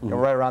country. You know,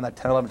 right around that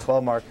 10, 11,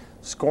 12 mark.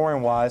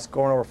 Scoring-wise,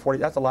 scoring over 40,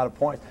 that's a lot of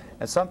points.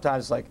 And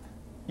sometimes it's like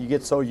you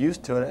get so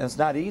used to it, and it's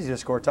not easy to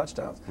score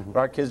touchdowns. But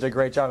our kids did a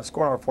great job.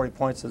 Scoring over 40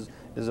 points is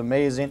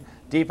amazing.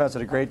 Defense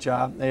did a great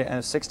job,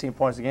 and 16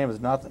 points a game is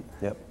nothing.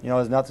 Yep. You know,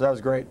 it's nothing. That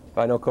was great.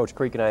 I know Coach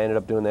Creek and I ended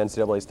up doing the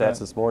NCAA stats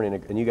this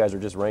morning, and you guys are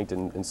just ranked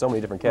in so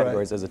many different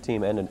categories as a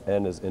team and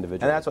as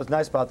individuals. And that's what's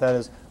nice about that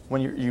is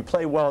when you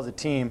play well as a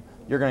team,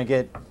 you're going to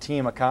get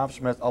team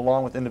accomplishments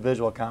along with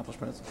individual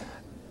accomplishments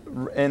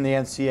in the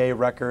NCAA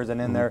records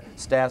and in their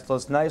stats. So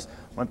it's nice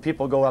when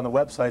people go on the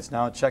websites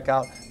now and check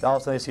out, all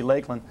of a sudden they see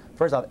Lakeland,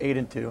 first off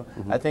 8-2.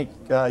 I think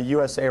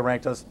USA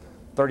ranked us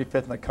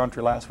 35th in the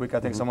country last week.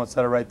 I think someone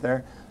said it right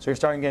there. So you're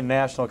starting to get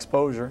national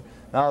exposure.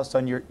 Now all of a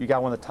sudden you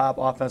got one of the top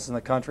offenses in the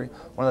country,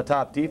 one of the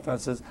top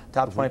defenses,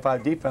 top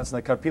 25 defense in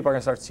the country. People are going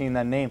to start seeing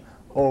that name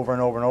over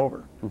and over and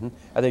over.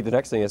 I think the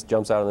next thing that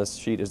jumps out on this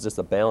sheet is just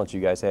the balance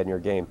you guys had in your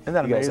game. Isn't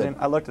that amazing?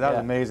 I looked at that.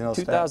 Was amazing. Those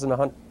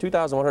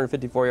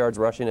 2,154 yards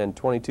rushing and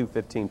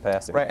 2,215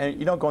 passing. Right, and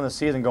you don't go in the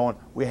season going,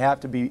 we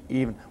have to be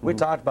even. We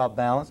talked about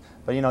balance,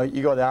 but you know,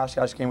 you go to the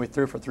Oshkosh game, we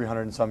threw for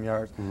 300 and some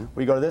yards.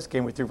 We go to this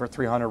game, we threw for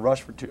 300,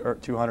 rushed for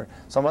 200.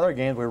 Some other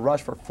games, we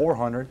rushed for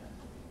 400,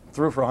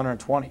 threw for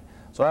 120.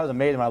 So that was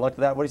amazing. When I looked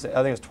at that, what do you say? I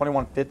think it was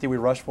 2,150 we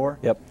rushed for.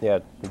 Yep, yeah.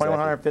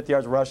 2,150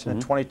 yards rushing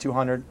and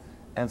 2,200.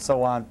 And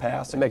so on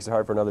passing. It makes it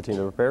hard for another team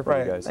to prepare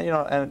for you guys. And, you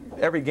know, and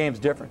every game's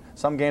different.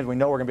 Some games we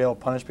know we're going to be able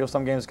to punish people.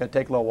 Some games it's going to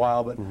take a little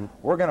while, but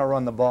we're going to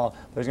run the ball.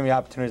 There's going to be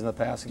opportunities in the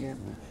passing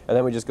game. And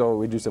then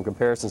we do some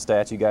comparison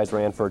stats. You guys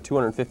ran for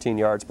 215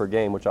 yards per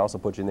game, which also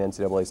puts you in the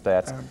NCAA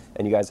stats,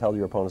 and you guys held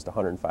your opponents to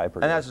 105 per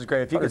game. And that's just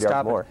great. If you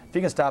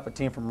can stop a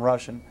team from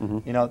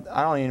rushing, you know,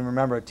 I don't even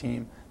remember a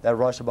team that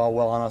rushed the ball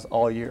well on us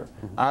all year.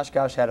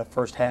 Oshkosh had a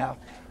first half.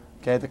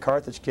 Okay, the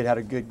Carthage kid had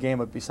a good game,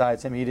 but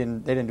besides him, they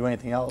didn't do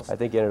anything else. I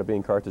think he ended up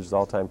being Carthage's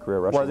all-time career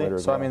rushing leader.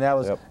 So I mean, that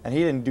was, and he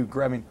didn't do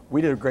great. I mean,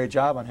 we did a great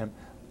job on him.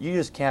 You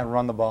just can't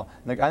run the ball.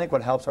 And I think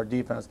what helps our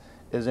defense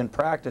is in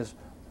practice,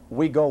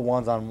 we go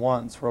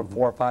ones-on-ones for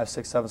 4, 5,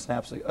 6, 7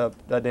 snaps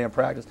a day in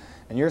practice,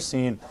 and you're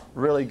seeing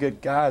really good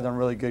guys on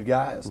really good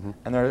guys,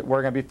 and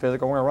we're going to be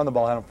physical. We're going to run the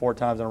ball at them 4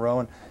 times in a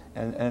row,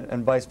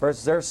 and vice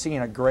versa. They're seeing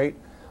a great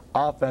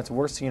offense.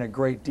 We're seeing a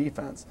great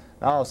defense.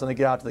 Now all of a sudden they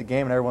get out to the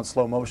game and everyone's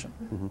slow motion.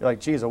 You're like,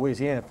 geez, Louise,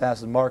 he ain't as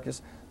fast as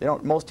Marcus.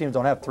 Most teams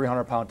don't have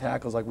 300-pound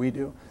tackles like we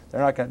do.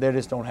 They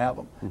just don't have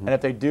them. And if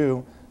they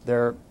do,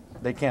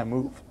 they can't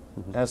move.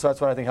 And so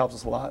that's what I think helps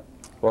us a lot.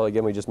 Well,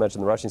 again, we just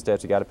mentioned the rushing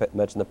stats. You got to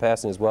mention the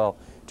passing as well.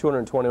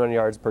 221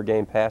 yards per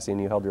game passing.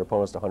 You held your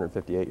opponents to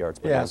 158 yards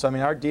per game. Yeah, so I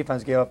mean, our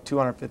defense gave up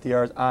 250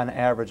 yards on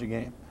average a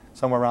game.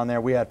 Somewhere around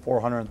there, we had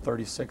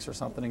 436 or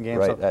something in games.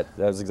 Right, so that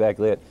was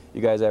exactly it.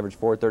 You guys averaged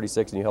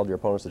 436, and you held your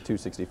opponents to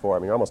 264. I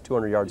mean, you're almost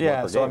 200 yards more per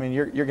game. Yeah, so I mean,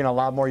 you're getting a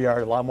lot more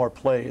yards, a lot more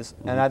plays,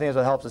 and I think that's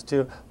what helps us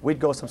too. We'd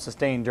go some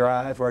sustained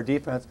drives where our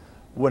defense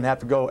wouldn't have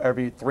to go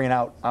every 3 and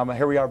out.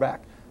 Here we are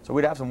back. So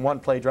we'd have some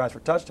 1-play drives for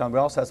touchdown. We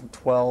also had some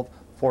 12,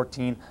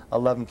 14,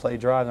 11-play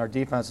drives, and our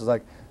defense is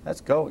like, let's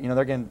go. You know,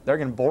 they're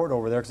getting bored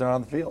over there because they're not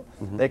on the field.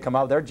 They come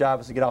out. Their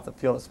job is to get off the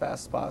field as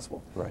fast as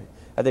possible. Right.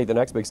 I think the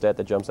next big stat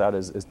that jumps out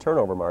is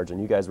turnover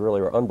margin. You guys really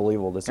were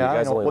unbelievable this year. Yeah, you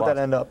guys I know. What that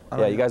end up?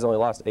 Yeah, you guys only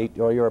lost 8.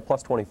 You were a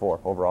plus 24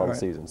 overall in the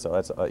season. So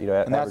that's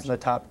and that's in the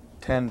top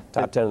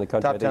top 10 in the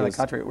country. Top 10 in the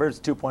country. We're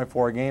just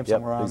 2.4 a game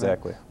somewhere around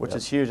exactly. there, which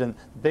is huge. And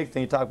the big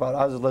thing you talk about,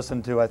 I was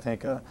listening to, I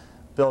think,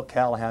 Bill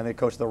Callahan, the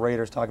coach of the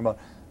Raiders, talking about,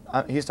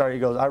 he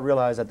goes, I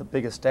realized that the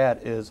biggest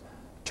stat is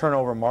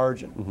turnover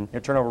margin,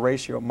 turnover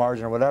ratio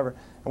margin or whatever,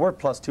 and we're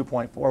plus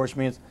 2.4, which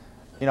means,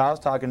 I was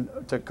talking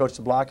to Coach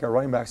DeBlock, our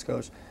running backs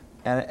coach,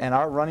 and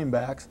our running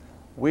backs,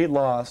 we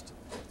lost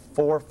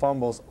 4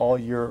 fumbles all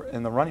year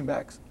in the running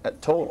backs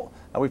at total.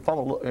 And we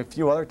fumbled a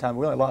few other times.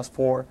 We only lost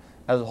 4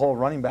 as a whole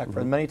running back. For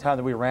as many times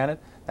that we ran it,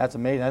 that's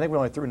amazing. I think we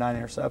only threw 9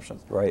 interceptions.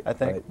 Right. I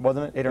think, right.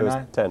 wasn't it? 8 or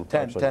 9? 10.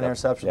 10 actually, 10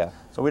 interceptions. Yeah.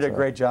 So we did a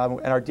great job,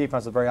 and our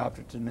defense was very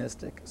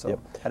opportunistic. So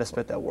had to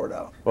spit that word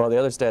out. Well, the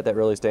other stat that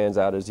really stands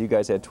out is you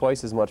guys had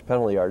twice as much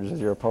penalty yardage as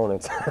your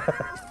opponents.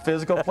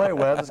 Physical play,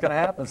 Wes. It's going to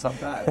happen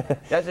sometime.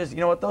 That's just, you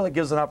know what, though? It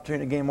gives us an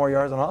opportunity to gain more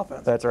yards on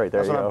offense. That's right.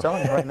 There That's you what go. I'm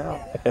telling you right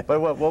now. But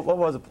what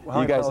was it?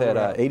 You guys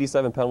had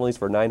 87 penalties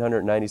for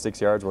 996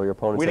 yards, while your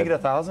opponents we didn't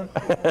had get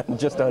 1,000?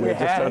 just under.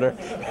 Just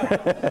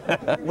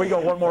under. We go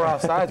one more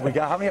offsides. We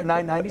got how many?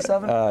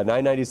 997?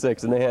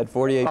 996, and they had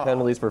 48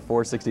 penalties for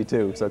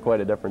 462. So quite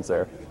a difference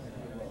there.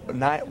 Wait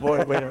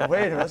a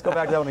minute. Let's go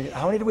back to that one again.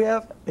 How many did we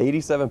have?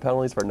 87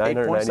 penalties for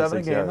 996 8.7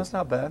 a game. yards. That's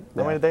not bad.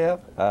 Yeah. How many did they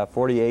have?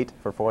 48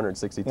 for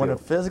 462. When a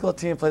physical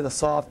team plays a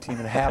soft team,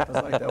 it happens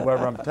like that.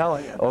 Whatever I'm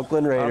telling you.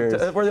 Oakland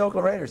Raiders. We're the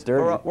Oakland Raiders.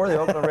 We're the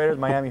Oakland Raiders,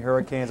 Miami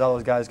Hurricanes. All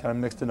those guys kind of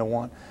mixed into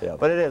one. Yep.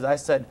 But it is. I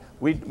said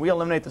we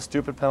eliminate the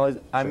stupid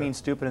penalties. I mean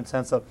stupid in the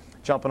sense of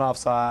jumping off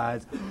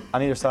sides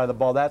on either side of the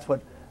ball. That's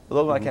what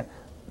those I can't.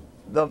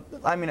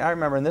 I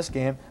remember in this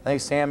game, I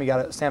think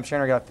Sam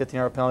Shanner got a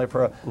 15-yard penalty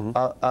for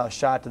a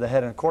shot to the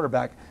head and a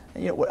quarterback.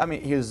 And,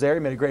 he was there. He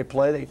made a great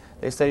play.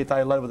 They said he thought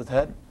he led it with his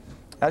head.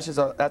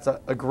 That's an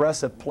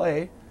aggressive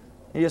play.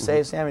 You just say,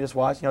 hey, Sammy, just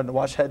watch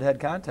head-to-head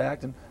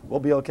contact, and we'll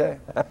be okay.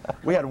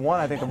 We had one.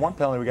 I think the one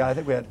penalty we got. I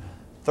think we had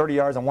 30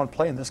 yards on one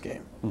play in this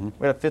game.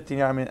 We had a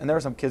 15-yard. And there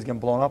were some kids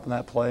getting blown up in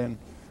that play.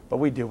 But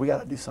we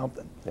got to do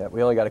something. Yeah,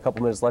 we only got a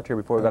couple minutes left here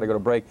before we got to go to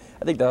break.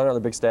 I think the other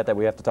big stat that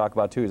we have to talk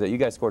about too is that you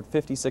guys scored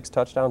 56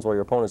 touchdowns while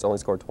your opponents only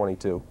scored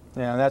 22.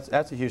 Yeah, and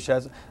that's a huge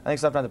stat. I think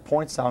sometimes the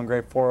points sound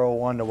great,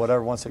 401 to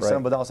whatever,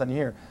 167, but all of a sudden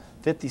you hear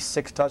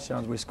 56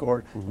 touchdowns we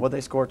scored. What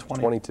they scored?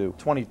 22.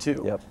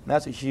 22. Yep. And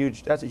that's a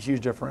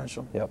huge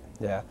differential. Yep.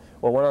 Yeah.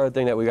 Well, one other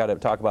thing that we got to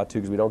talk about too,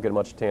 because we don't get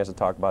much chance to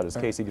talk about, is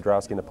Casey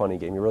Godrowski in the punting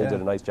game. He really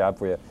did a nice job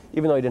for you,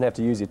 even though he didn't have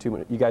to use you too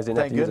many. You guys didn't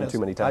have to use him too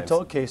many times. I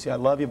told Casey, I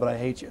love you, but I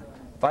hate you.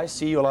 If I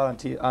see you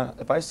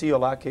a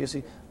lot,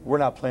 Casey, we're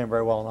not playing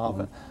very well on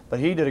offense.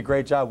 But he did a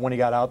great job when he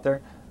got out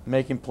there,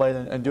 making plays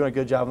and doing a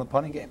good job in the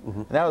punting game.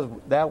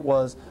 And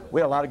we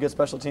had a lot of good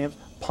special teams.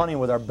 Punting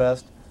was our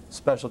best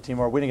special team,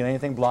 or we didn't get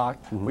anything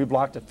blocked. We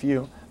blocked a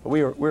few, but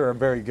we were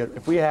very good.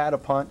 If we had a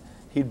punt,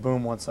 he'd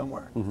boom one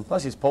somewhere.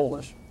 Plus, he's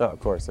Polish. Oh, of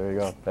course. There you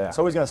go. Yeah.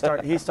 So he's going to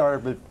start. He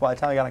started, but by the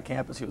time he got on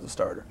campus, he was a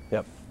starter.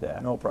 Yep. Yeah.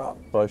 No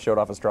problem. Well, he showed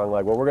off a strong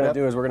leg. What we're going to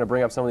do is we're going to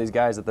bring up some of these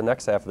guys at the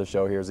next half of the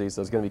show here, Z.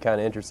 So it's going to be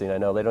kind of interesting. I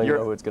know they don't even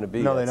know who it's going to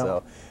be. No, yet, they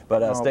don't.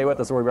 But stay with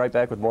us. We'll be right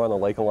back with more on the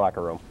Lakeland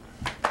Locker Room.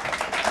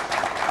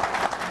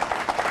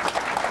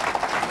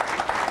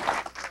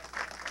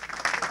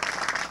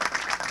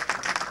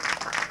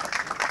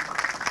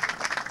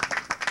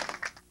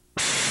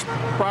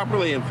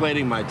 Properly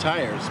inflating my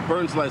tires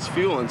burns less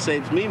fuel and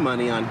saves me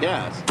money on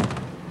gas.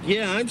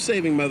 Yeah, I'm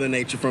saving Mother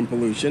Nature from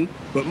pollution,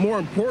 but more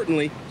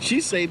importantly, she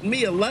saved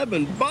me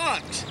 11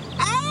 bucks.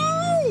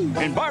 Ow!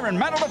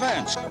 Environmental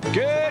defense.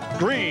 Get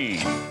green.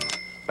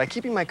 By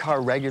keeping my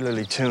car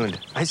regularly tuned,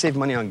 I save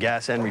money on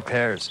gas and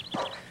repairs.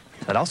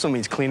 That also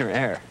means cleaner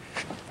air.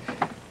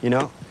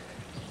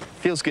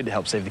 Feels good to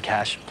help save the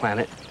cash,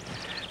 planet.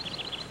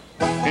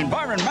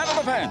 Environmental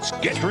defense.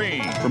 Get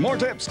green. For more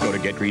tips, go to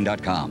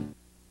getgreen.com.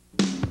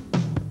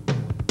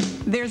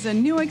 There's a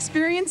new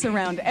experience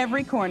around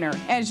every corner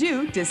as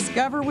you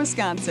discover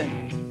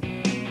Wisconsin.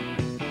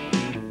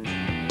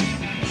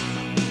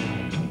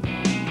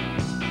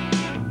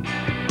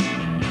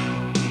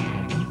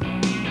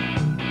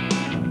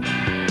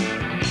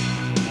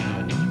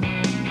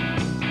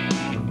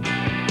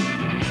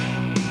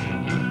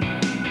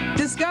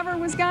 Discover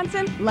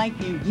Wisconsin like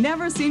you've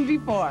never seen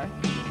before.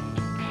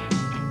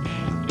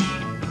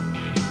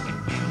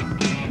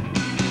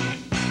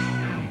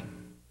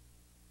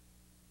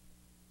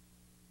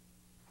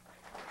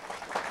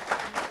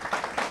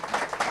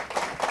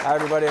 Hi,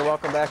 everybody, and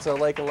welcome back to the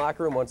Lakeland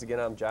Locker Room. Once again,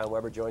 I'm John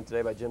Weber, joined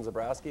today by Jim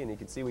Zabrowski, and you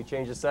can see we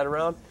changed the set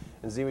around.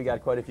 And Z, we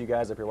got quite a few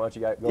guys up here. Why don't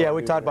you guys go? Yeah,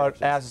 we talked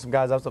about asking some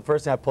guys. That's the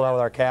first thing I pulled out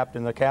with our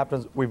captain. The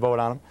captains, we vote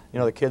on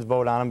them. The kids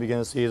vote on them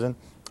beginning of the season,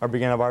 or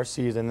beginning of our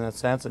season in a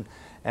sense.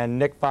 And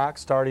Nick Fox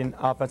starting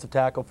offensive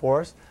tackle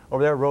for us.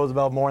 Over there,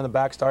 Roosevelt Moore in the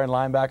back starting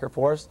linebacker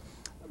for us.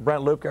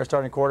 Brent Lupke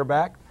starting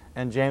quarterback.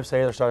 And James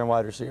Taylor starting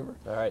wide receiver.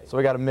 All right. So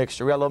we got a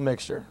mixture. We got a little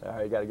mixture. All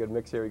right, you got a good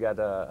mix here. We got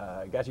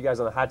you guys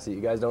on the hot seat. You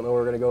guys don't know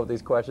where we're going to go with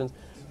these questions.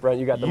 Brent,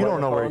 you got the microphone.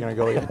 You don't know where you're going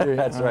to go yet, do you?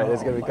 That's right.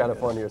 It's going to be kind of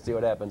fun here. See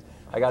what happens.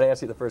 I got to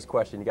ask you the first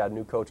question. You got a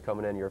new coach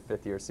coming in. You're a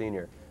fifth-year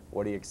senior.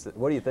 What do you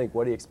think?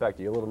 What do you expect?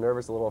 Are you a little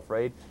nervous, a little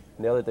afraid?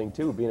 And the other thing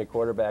too, being a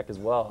quarterback as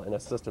well in a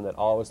system that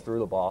always threw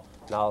the ball,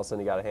 now all of a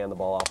sudden you got to hand the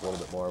ball off a little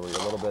bit more. Were you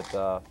a little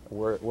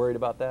bit worried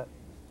about that?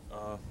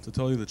 To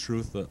tell you the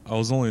truth, I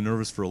was only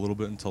nervous for a little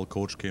bit until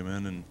Coach came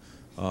in,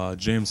 and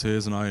James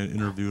Hayes and I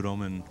interviewed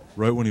him, and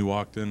right when he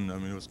walked in, I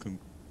mean, it was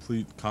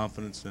complete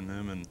confidence in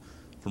him, and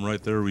from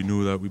right there we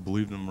knew that we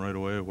believed him right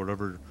away.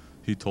 Whatever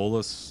he told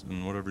us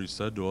and whatever he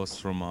said to us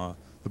from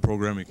the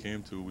program he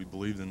came to, we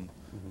believed in,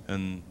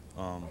 and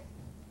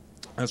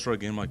that's where I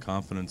gained my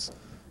confidence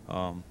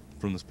from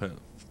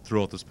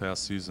throughout this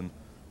past season.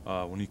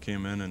 When he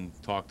came in and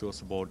talked to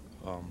us about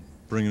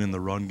bringing in the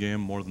run game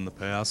more than the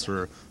pass,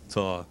 or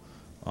to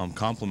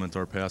complement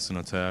our passing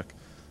attack,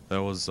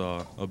 that was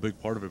a big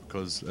part of it,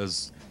 because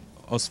as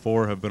us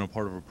four have been a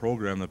part of a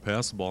program that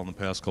passed the ball in the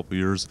past couple of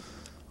years,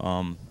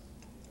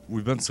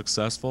 we've been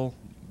successful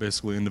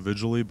basically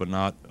individually, but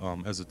not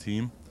as a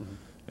team.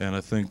 And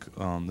I think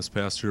this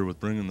past year with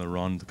bringing the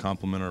run to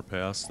complement our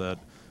pass, that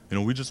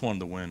we just wanted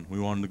to win. We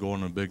wanted to go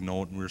on a big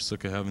note, and we were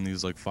sick of having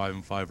these like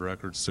 5-5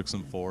 records,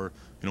 6-4.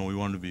 We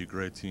wanted to be a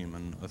great team,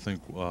 and I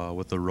think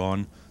with the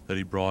run that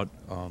he brought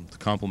to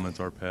complement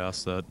our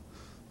pass, that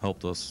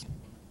helped us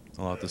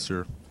a lot this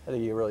year. I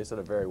think you really said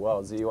it very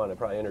well. Z, you want to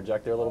probably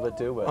interject there a little bit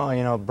too? But.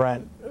 Oh,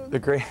 Brent, the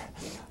great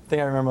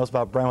thing I remember most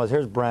about Brent was,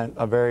 here's Brent,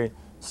 a very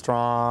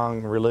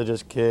strong,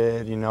 religious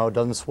kid,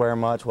 doesn't swear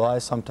much. Well, I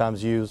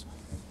sometimes use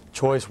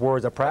choice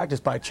words at practice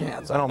by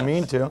chance. I don't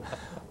mean to.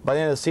 By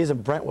the end of the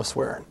season, Brent was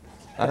swearing.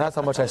 And that's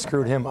how much I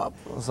screwed him up.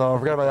 So I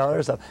forgot about the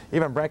other stuff.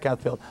 Even Brent got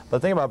filled. But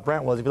the thing about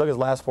Brent was, if you look at his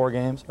last 4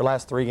 games, or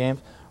last 3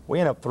 games, we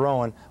end up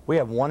throwing, we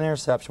have 1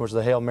 interception, which is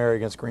a Hail Mary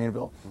against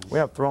Greenville. We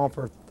end up throwing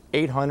for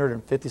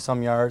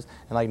 850-some yards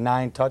and like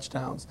 9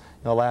 touchdowns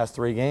in the last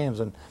 3 games.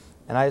 And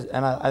I think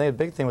the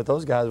big thing with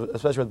those guys,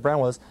 especially with Brent,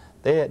 was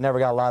they had never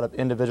got a lot of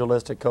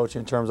individualistic coaching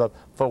in terms of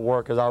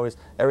footwork, because always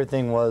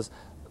everything was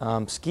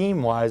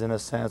scheme-wise in a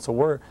sense.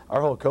 So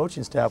our whole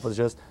coaching staff was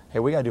just, hey,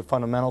 we got to do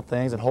fundamental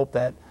things and hope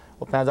that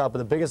what pans out. But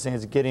the biggest thing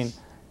is getting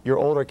your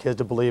older kids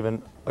to believe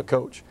in a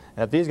coach.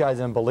 And if these guys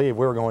didn't believe,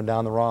 we were going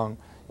down the wrong,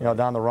 what do you want,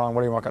 down the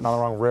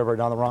wrong river,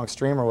 down the wrong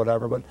stream or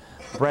whatever. But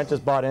Brent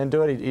just bought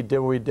into it. He did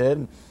what we did,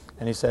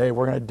 and he said, hey,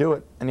 we're going to do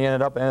it. And he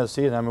ended up at the end of the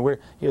season. I mean,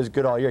 he was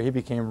good all year. He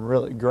became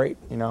really great,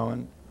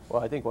 and.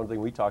 Well, I think one thing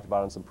we talked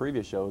about on some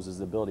previous shows is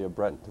the ability of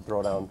Brent to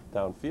throw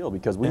downfield,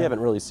 because we haven't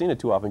really seen it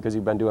too often, because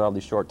you've been doing all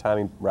these short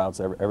timing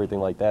routes, everything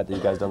like that you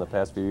guys done the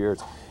past few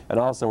years. And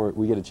all of a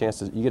sudden, you get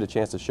a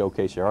chance to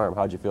showcase your arm.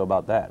 How'd you feel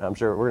about that? I'm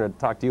sure we're going to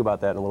talk to you about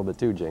that in a little bit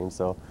too, James.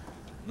 So.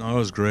 No, it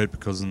was great,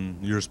 because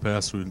in years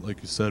past,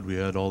 like you said, we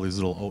had all these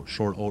little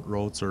short out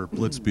routes or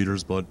blitz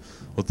beaters, but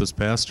with this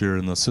past year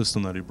and the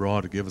system that he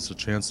brought, it gave us a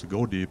chance to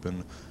go deep.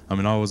 And I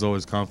mean, I was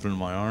always confident in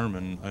my arm,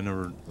 and I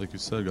never, like you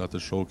said, got to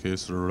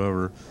showcase it or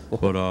whatever.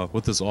 But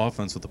with this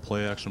offense, with the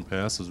play action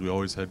passes, we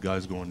always had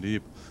guys going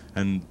deep.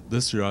 And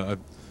this year,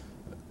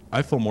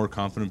 I felt more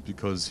confident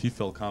because he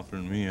felt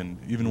confident in me. And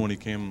even when he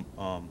came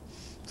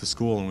to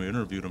school and we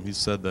interviewed him, he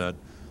said that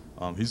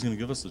he's going to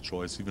give us the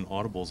choice, even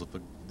audibles, if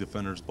the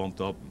defender's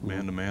bumped up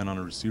man-to-man on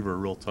a receiver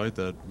real tight,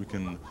 that we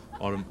can,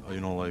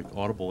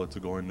 audible it to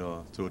going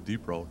to a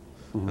deep route.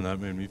 And that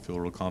made me feel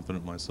real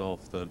confident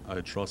myself, that I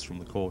had trust from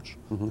the coach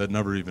that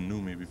never even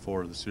knew me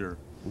before this year.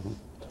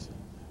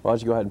 Why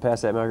don't you go ahead and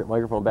pass that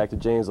microphone back to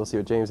James. Let's see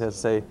what James has to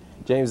say.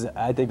 James,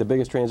 I think the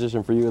biggest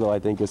transition for you, though, I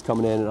think, is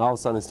coming in, and all of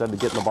a sudden, instead of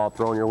getting the ball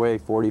thrown your way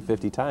 40,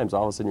 50 times,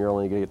 all of a sudden you're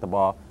only going to get the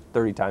ball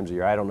 30 times a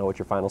year. I don't know what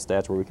your final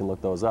stats were. We can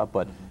look those up.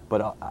 But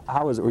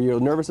were you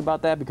nervous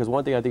about that? Because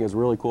one thing I think is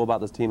really cool about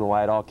this team and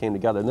why it all came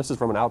together, and this is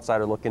from an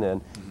outsider looking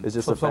in, is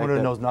just the fact someone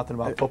who knows nothing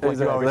about football.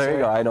 There you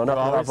go. I know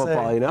nothing about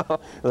football.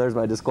 Well, there's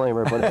my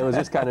disclaimer. But it was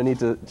just kind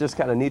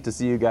of neat to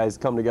see you guys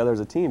come together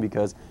as a team,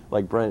 because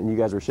like Brent and you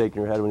guys were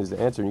shaking your head when he was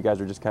answering. You guys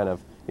were just kind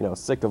of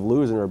sick of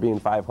losing, or being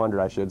 500,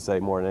 I should say,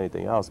 more than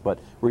anything else. But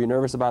were you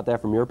nervous about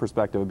that from your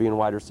perspective of being a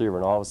wide receiver,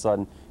 and all of a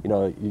sudden, you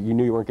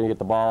knew you weren't going to get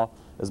the ball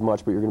as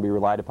much, but you're going to be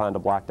relied upon to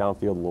block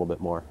downfield a little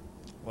bit more?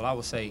 Well, I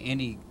would say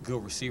any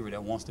good receiver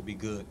that wants to be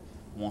good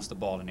wants the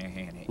ball in their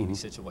hand in any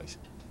situation.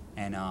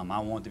 And I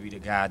want to be the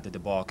guy that the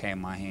ball came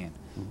in my hand.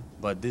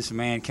 But this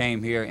man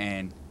came here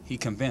and he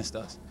convinced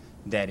us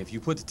that if you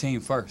put the team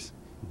first,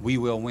 we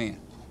will win.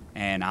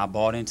 And I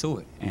bought into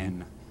it.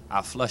 And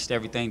I flushed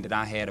everything that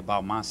I had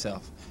about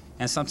myself.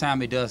 And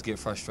sometimes it does get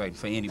frustrating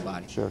for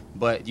anybody. Sure.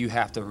 But you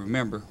have to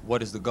remember,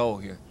 what is the goal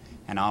here?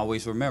 And I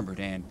always remembered.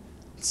 And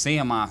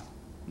seeing my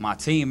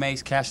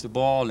teammates catch the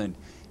ball and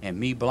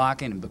me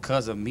blocking, and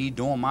because of me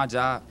doing my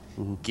job,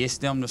 gets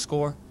them to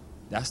score,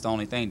 that's the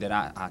only thing that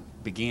I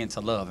began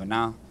to love. And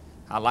now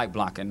I like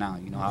blocking now.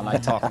 I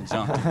like talking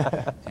junk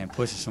and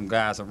pushing some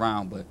guys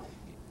around. But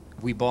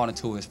we bought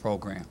into his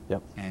program.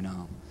 Yep. And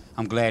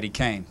I'm glad he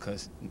came,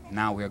 because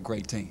now we're a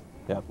great team.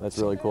 Yeah, that's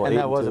really cool. And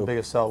that was the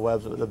biggest sell,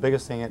 Webbs. The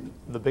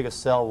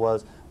biggest sell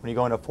was when you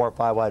go into a 4 or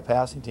 5 wide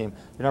passing team,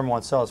 your number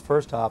one sell is,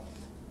 first off,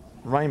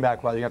 running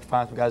back wise, you have to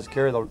find some guys to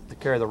carry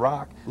the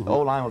rock. The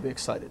O-line will be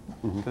excited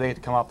because they get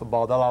to come off the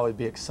ball. They'll always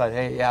be excited.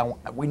 Hey, yeah,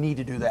 we need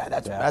to do that.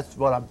 That's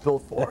what I'm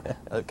built for.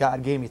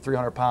 God gave me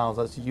 300 pounds,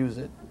 let's use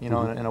it, you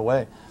know, in a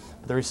way.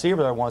 But the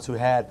receivers are ones who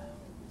had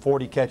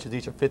 40 catches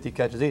each or 50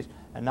 catches each.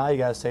 And now you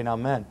got to say, now,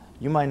 men,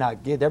 you might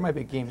not get, there might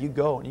be a game you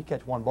go and you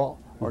catch 1 ball,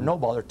 or no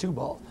ball, or 2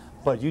 balls.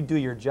 But you do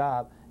your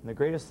job. And the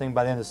greatest thing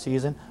by the end of the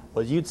season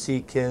was you'd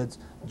see kids,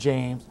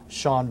 James,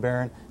 Sean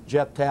Barron,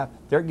 Jeff Tapp,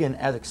 they're getting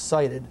as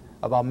excited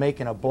about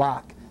making a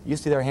block. You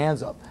see their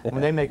hands up. And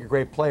when they make a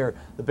great player,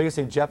 the biggest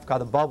thing, Jeff caught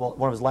the bubble,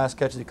 one of his last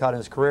catches he caught in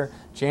his career.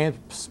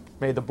 James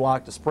made the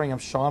block to spring him.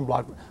 Sean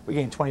blocked. We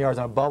gained 20 yards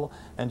on a bubble.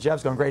 And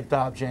Jeff's going, great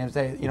job, James.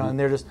 They, you know, and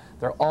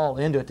they're all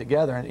into it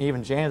together. And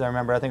even James, I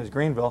remember, I think it was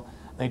Greenville,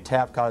 I think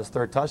Tapp caught his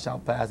 3rd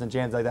touchdown pass, and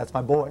James like, that's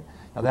my boy.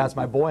 Now, that's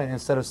my boy. And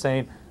instead of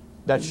saying,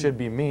 that should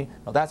be me,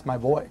 no, that's my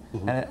boy.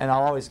 And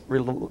I'll always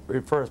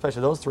refer,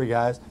 especially those 3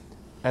 guys,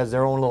 as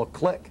their own little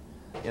clique.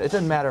 It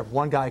doesn't matter if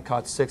one guy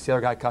caught 6, the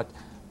other guy caught.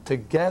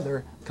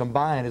 Together,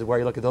 combined, is where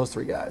you look at those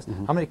 3 guys.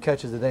 How many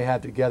catches did they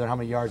have together, and how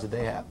many yards did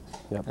they have?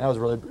 And that was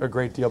really a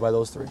great deal by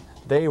those 3.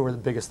 They were the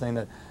biggest thing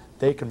that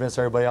they convinced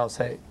everybody else,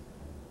 hey,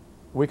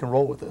 we can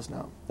roll with this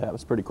now. Yeah, it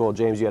was pretty cool.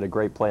 James, you had a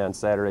great play on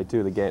Saturday,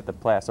 too, the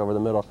pass over the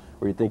middle.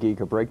 Were you thinking you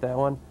could break that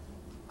one?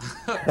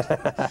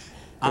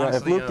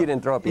 Honestly, if Luke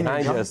didn't throw it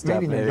behind you a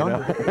step, maybe.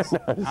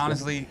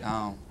 Honestly,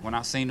 when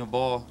I seen the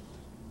ball,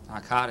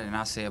 I caught it, and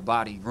I said,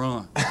 body,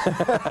 run.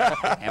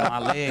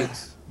 And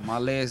my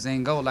legs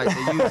didn't go like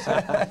they used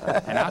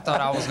to. And I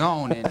thought I was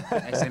gone. And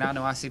next thing I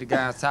know, I see the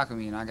guys talking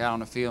to me, and I got on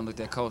the field and looked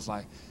at coach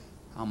like,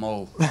 I'm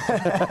old.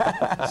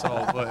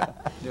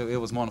 But it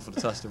was wonderful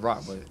to touch the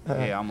rock, but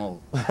yeah, I'm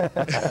old.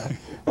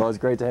 Well, it's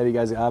great to have you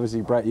guys.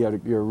 Obviously, Brett,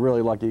 you're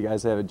really lucky you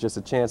guys have just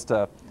a chance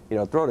to, you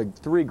know, throw to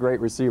 3 great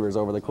receivers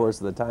over the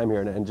course of the time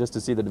here, and just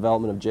to see the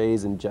development of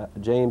James and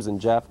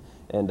Jeff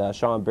and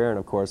Sean Barron,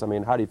 of course. I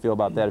mean, how do you feel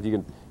about that? If you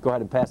can go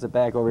ahead and pass it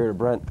back over here to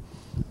Brent.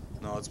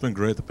 No, it's been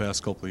great the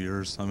past couple of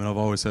years. I mean, I've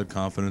always had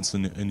confidence,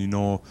 and you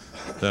know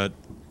that,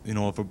 you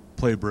know, if a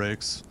play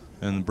breaks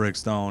and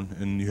breaks down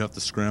and you have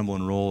to scramble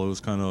and roll, it was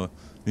kind of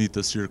neat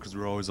this year because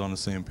we were always on the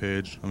same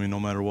page. I mean, no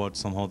matter what,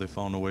 somehow they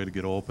found a way to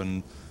get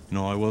open. You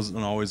know, I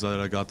wasn't always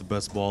that I got the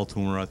best ball to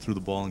him or I threw the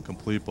ball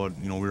incomplete, but,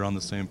 you know, we were on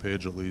the same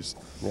page at least.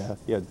 Yeah,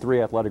 you had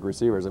 3 athletic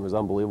receivers. It was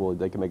unbelievable.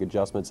 They can make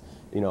adjustments,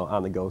 you know,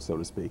 on the go, so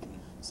to speak.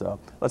 So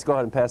let's go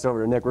ahead and pass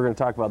over to Nick. We're going to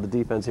talk about the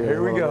defense here.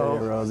 Here we go.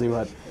 Here, Rosie.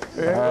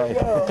 Here we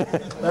go.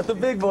 That's the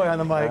big boy on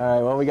the mic. All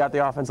right, well, we got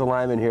the offensive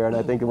lineman here, and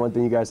I think one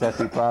thing you guys have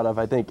to be proud of,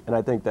 I think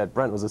that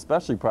Brent was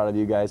especially proud of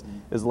you guys,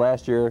 is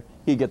last year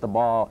he'd get the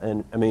ball,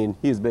 and, I mean,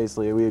 he's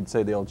basically, we would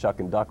say the old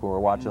chuck and duck when we're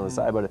watching on the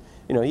side, but,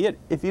 you know,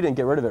 if you didn't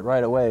get rid of it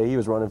right away, he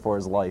was running for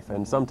his life,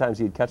 and sometimes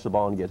he'd catch the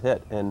ball and get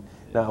hit. And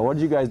now, what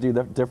did you guys do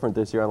different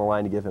this year on the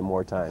line to give him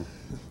more time?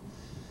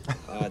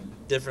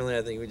 Differently,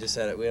 I think we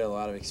had a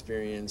lot of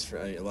experience, from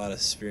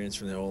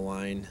the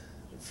O-line,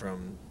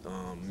 from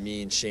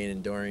me and Shane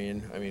and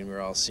Dorian. I mean, we're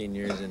all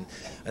seniors, and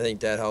I think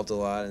that helped a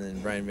lot. And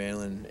then Brian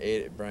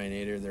Vanlin, Brian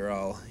Ader, they're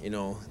all, you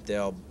know, they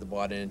all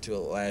bought into it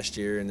last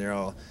year, and they're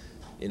all,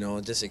 you know,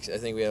 I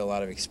think we had a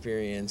lot of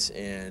experience,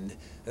 and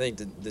I think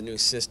the new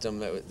system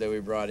that we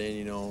brought in,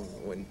 you know,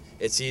 when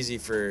it's easy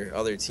for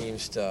other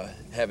teams to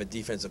have a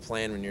defensive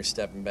plan when you're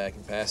stepping back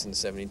and passing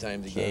 70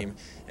 times a game,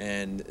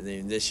 and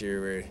then this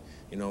year we're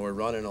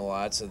running a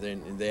lot, so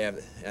then they have.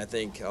 I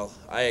think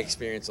I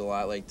experience a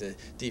lot like the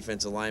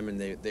defensive linemen.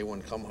 They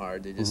wouldn't come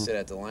hard. They just sit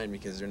at the line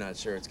because they're not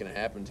sure it's going to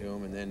happen to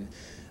them, and then.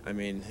 I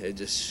mean,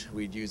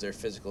 we'd use our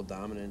physical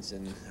dominance,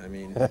 and I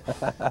mean,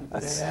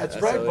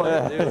 that's right,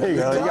 buddy. There you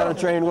go. You got to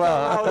train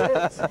well.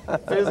 That's how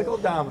it is. Physical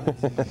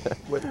dominance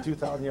with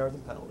 2,000 yards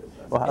and penalties.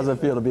 Well, how does it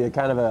feel to be a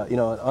kind of a, you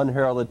know, an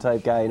unheralded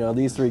type guy? You know,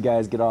 these 3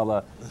 guys get all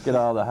the you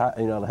know,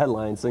 the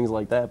headlines, things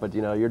like that. But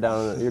you know, you're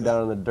down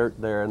in the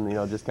dirt there, and you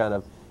know, just kind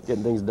of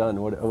getting things done.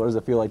 What does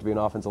it feel like to be an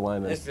offensive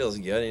lineman? It feels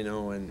good, you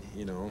know, when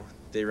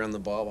they run the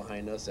ball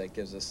behind us. That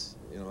gives us,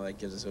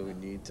 what we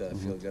need to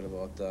feel good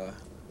about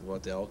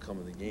the outcome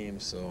of the game.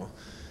 So,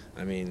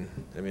 I mean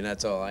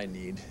that's all I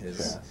need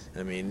is,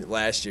 I mean,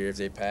 last year if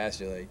they pass,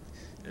 you're like,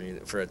 I mean,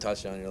 for a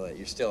touchdown,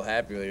 you're still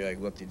happy. You're like,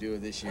 whoop-de-doo.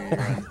 This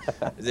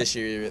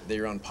year, they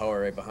run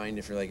power right behind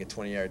you for like a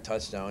 20-yard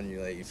touchdown.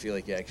 You feel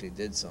like you actually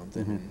did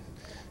something. And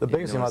the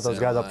biggest thing about those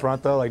guys up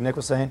front, though, like Nick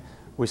was saying,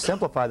 we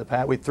simplified the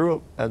pass. We threw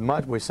it as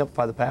much. We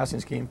simplified the passing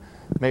scheme,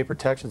 made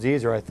protections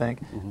easier, I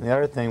think. And the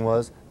other thing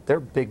was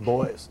they're big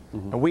boys,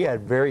 and we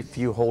had very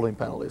few holding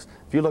penalties.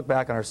 If you look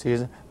back on our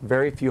season,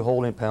 very few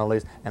holding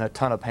penalties and a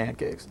ton of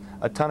pancakes,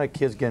 a ton of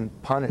kids getting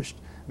punished.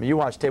 I mean, you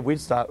watch tape. We'd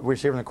stop. We're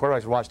receiving the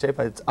quarterbacks. Watch tape.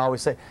 I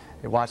always say,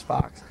 hey, watch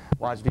Fox,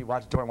 watch V,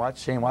 watch Dorian, watch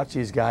Shane, watch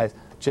these guys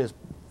just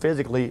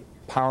physically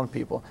pound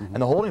people.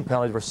 And the holding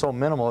penalties were so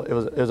minimal. It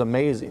was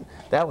amazing.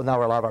 That was not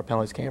where a lot of our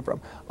penalties came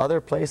from. Other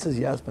places,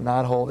 yes, but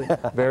not holding.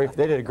 They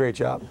did a great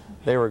job.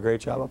 They were a great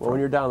job up front. Well, when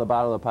you're down at the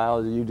bottom of the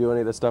pile, do you do any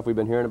of the stuff we've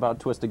been hearing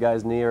about? Twist a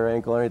guy's knee or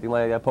ankle or anything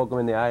like that? Poke him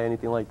in the eye,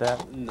 anything like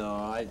that?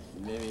 No,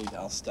 maybe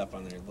I'll step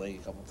on their leg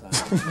a couple times.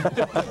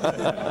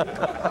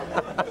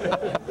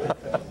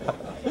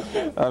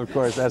 I Of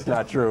course, that's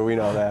not true. We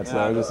know that. So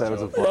I'm just having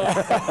some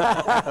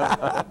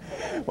fun.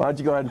 Why don't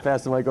you go ahead and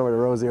pass the mic over to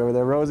Rosie over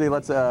there. Rosie,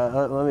 let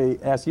me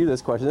ask you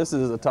this question. This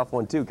is a tough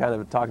one, too, kind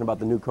of talking about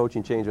the new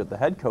coaching change with the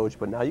head coach,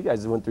 but now you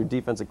guys went through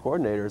defensive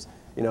coordinators,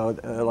 you know,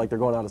 like they're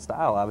going out of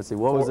style, obviously.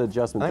 What was the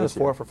adjustment this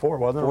year? I think it was 4 for 4,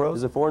 wasn't it, Rose?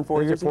 Is it 4 and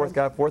 4? Your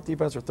fourth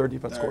defense or third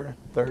defense coordinator?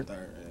 Third.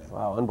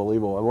 Wow,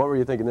 unbelievable. And what were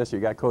you thinking this year?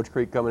 You got Coach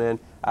Creek coming in,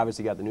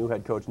 obviously got the new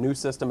head coach, new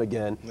system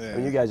again. Yeah.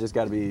 And you guys just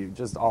got to be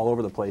just all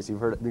over the place. You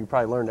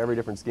probably learned every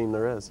different scheme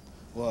there is.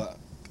 Well,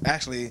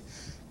 actually,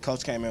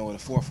 Coach came in with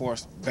a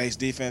 4-4 base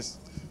defense.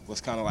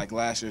 Was kind of like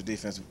last year's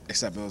defense,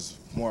 except it was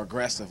more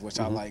aggressive, which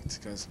I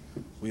liked because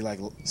we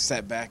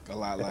set back a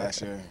lot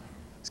last year.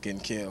 It's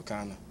getting killed,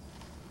 kind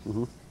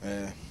of.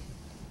 Yeah.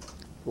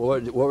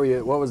 What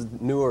was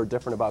new or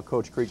different about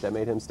Coach Creek that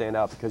made him stand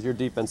out? Because your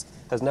defense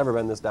has never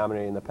been this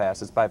dominating in the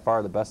past. It's by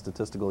far the best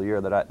statistical year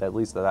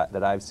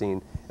that I've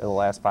seen in the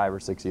last 5 or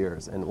 6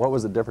 years. And what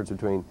was the difference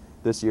between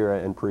this year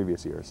and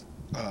previous years?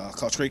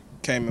 Coach Creek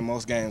came in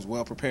most games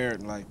well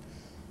prepared, like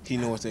he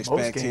knew what to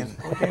expect. Most games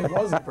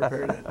wasn't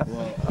prepared.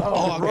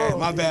 Okay,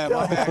 my bad,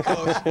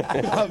 Coach.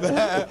 My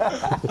bad.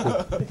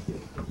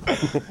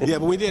 Yeah,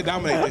 but we did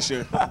dominate this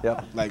year.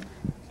 Yep.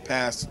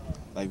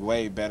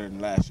 Way better than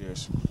last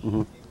year's.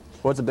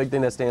 What's the big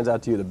thing that stands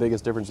out to you, the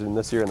biggest difference in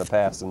this year and the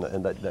past,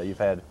 and that you've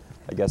had,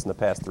 I guess, in the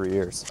past 3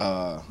 years?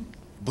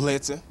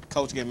 Blitzing.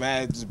 Coach get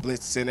mad, just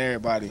blitzing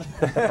everybody.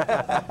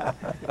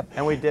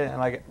 And we did, and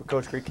like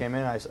Coach Creek came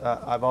in,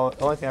 the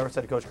only thing I ever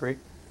said to Coach Creek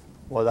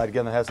was I'd give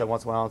him the headset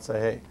once in a while and say,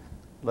 hey,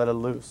 let it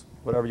loose.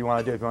 Whatever you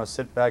want to do. If you want to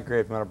sit back, great.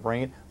 If you want to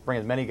bring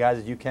as many guys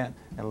as you can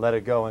and let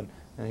it go. And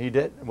he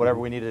did whatever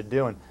we needed to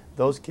do. And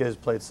those kids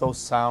played so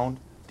sound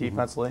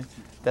defensively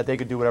that they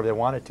could do whatever they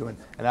wanted to. And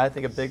I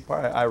think a big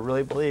part, I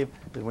really believe,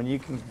 is when you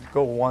can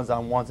go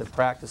ones-on-ones in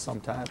practice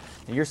sometimes,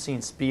 and you're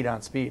seeing speed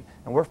on speed,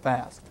 and we're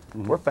fast.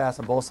 We're fast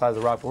on both sides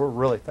of the rock, but we're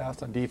really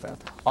fast on defense.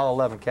 All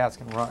 11 cats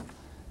can run.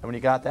 And when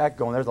you got that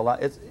going, there's a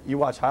lot. You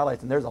watch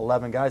highlights, and there's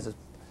 11 guys that's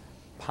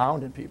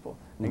pounding people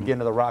and getting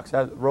to the rocks.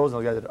 Rose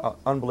and those guys did an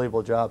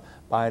unbelievable job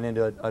buying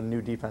into a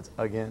new defense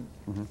again.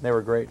 They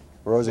were great.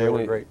 Rosie, they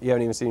were great. You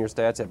haven't even seen your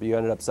stats yet, but you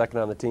ended up second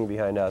on the team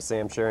behind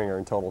Sam Scheringer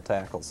in total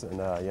tackles, and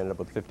you ended up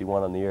with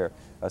 51 on the year,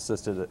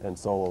 assisted and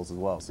solos as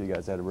well. So you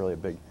guys had a really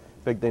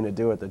big thing to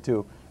do with it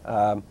too.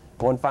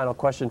 One final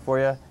question for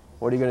you: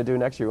 what are you going to do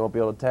next year? You won't be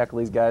able to tackle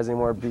these guys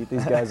anymore, beat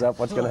these guys up.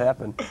 What's going to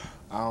happen?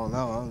 I don't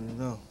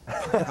know.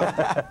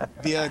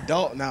 Be an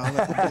adult now.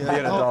 Be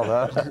an adult,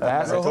 huh?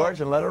 Pass the torch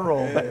and let it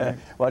roll. Why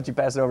don't you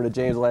pass it over to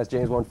James? We'll ask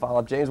James one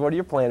follow-up. James, what are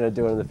you planning on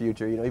doing in the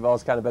future? You know, you've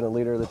always kind of been a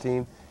leader of the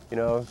team. You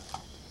know,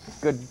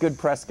 good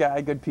press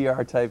guy, good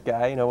PR type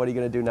guy. You know, what are you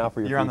going to do now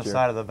for your future? You're on the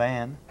side of the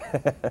van.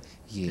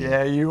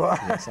 Yeah, you are.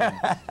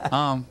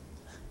 Yes,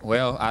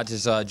 well, I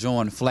just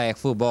joined the Flag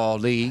Football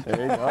League.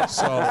 There you go.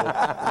 So,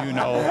 you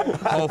know,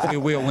 hopefully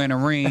we'll win a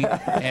ring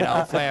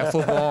in flag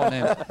football.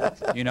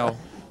 And, you know,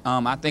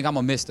 I think I'm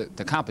going to miss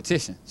the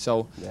competition.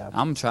 So I'm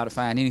going to try to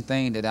find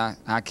anything that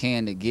I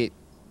can to get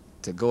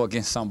to go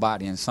against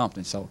somebody in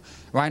something. So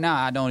right now,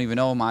 I don't even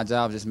know my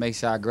job. Just make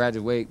sure I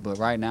graduate. But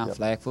right now,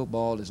 flag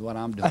football is what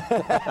I'm doing.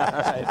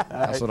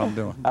 That's what I'm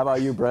doing. How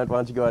about you, Brent? Why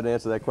don't you go ahead and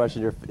answer that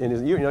question?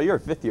 You're a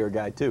fifth-year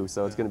guy, too,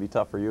 so it's going to be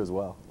tough for you as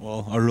well.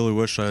 Well, I really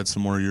wish I had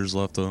some more years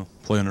left to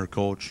play under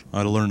coach. I'd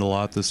have learned a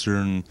lot this year,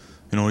 and,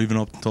 you know, even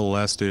up until the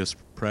last day of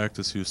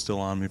practice, he was still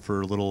on me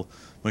for little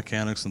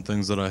mechanics and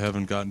things that I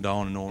haven't gotten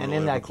down and no one and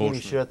really in ever that game, you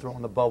coached should have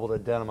thrown the bubble to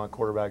Denham on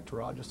quarterback to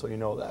Rod, just so you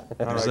know that.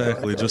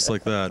 Exactly, just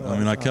like that. I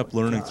mean, I kept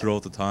learning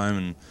throughout the time,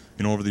 and,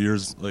 you know, over the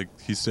years, like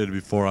he stated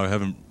before, I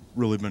haven't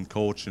really been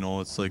coached. You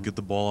know, it's like get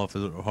the ball off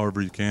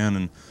however you can,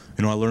 and,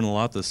 you know, I learned a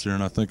lot this year,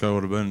 and I think I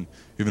would have been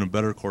even a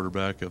better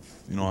quarterback if,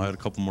 you know, I had a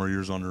couple more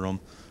years under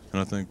him,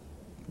 and I think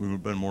we would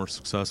have been more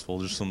successful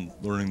just from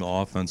learning the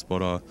offense.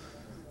 But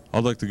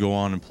I'd like to go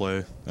on and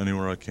play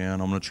anywhere I can.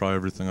 I'm going to try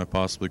everything I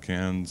possibly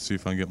can, see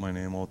if I can get my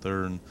name out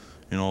there. And,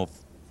 you know, if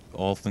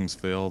all things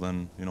fail,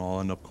 then, you know, I'll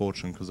end up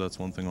coaching because that's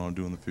one thing I want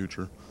to do in the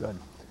future. Good.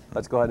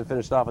 Let's go ahead and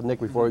finish it off with Nick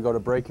before we go to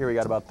break here. We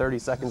got about 30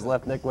 seconds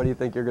left. Nick, what do you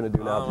think you're going to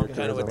do now?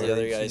 Kind of with the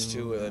other guys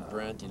too, with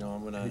Brent. You know,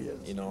 I'm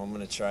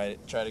gonna try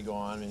to go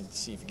on and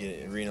see if we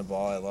get arena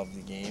ball. I love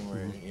the game,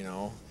 where you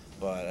know,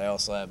 but I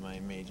also have my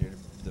major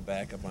to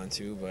back up on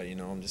too. But you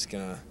know, I'm just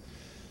gonna.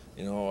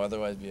 You know,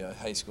 otherwise be a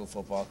high school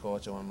football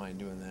coach. I wouldn't mind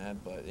doing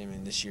that. But, I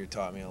mean, this year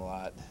taught me a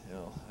lot. You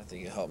know, I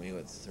think it helped me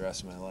with the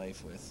rest of my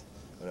life with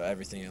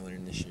everything I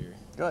learned this year.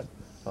 Good.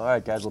 All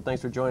right, guys. Well, thanks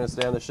for joining us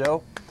today on the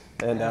show.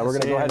 And we're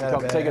going to go ahead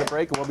and take a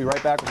break, and we'll be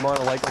right back with more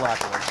on the Lakeland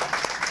Locker Room.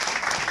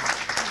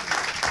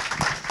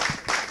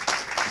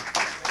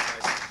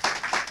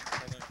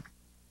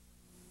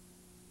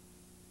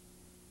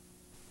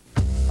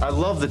 I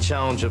love the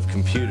challenge of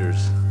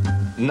computers.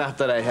 Not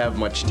that I have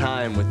much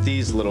time with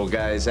these little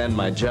guys and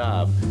my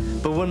job,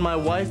 but when my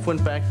wife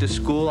went back to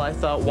school, I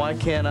thought, why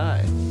can't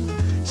I?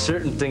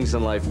 Certain things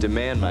in life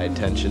demand my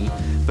attention,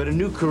 but a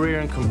new career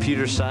in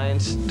computer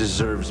science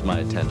deserves my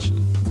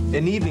attention.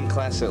 An evening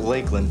class at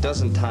Lakeland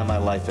doesn't tie my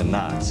life in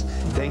knots,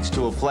 thanks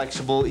to a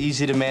flexible,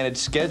 easy-to-manage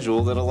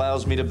schedule that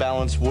allows me to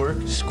balance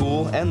work,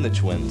 school, and the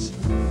twins.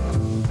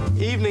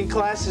 Evening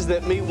classes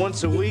that meet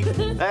once a week,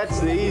 that's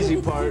the easy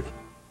part.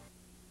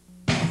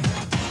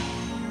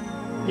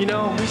 You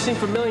know, we sing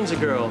for millions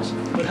of girls,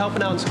 but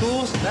helping out in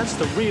schools, that's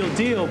the real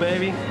deal,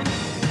 baby.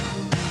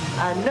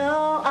 I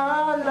know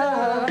our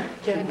love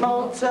can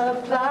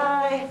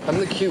multiply. I'm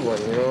the cute one,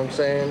 you know what I'm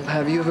saying?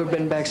 Have you ever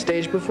been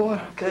backstage before?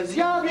 Cause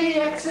you're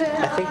the exit.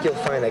 I think you'll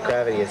find that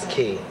gravity is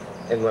key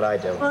in what I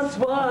do. Once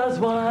was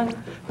one,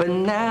 but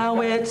now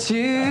we're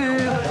two.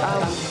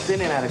 I'm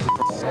spinning out of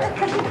control.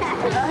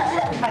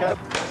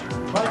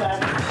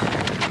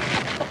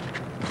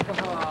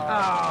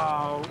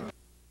 Oh.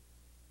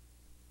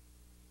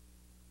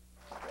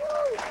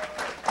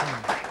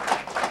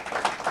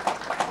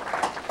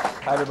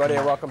 Hi, everybody,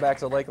 and welcome back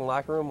to the Lakeland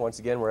Locker Room. Once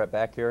again, we're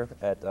back here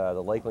at the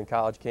Lakeland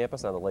College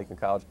campus on the Lakeland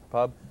College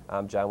Pub.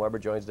 I'm John Weber,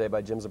 joined today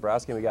by Jim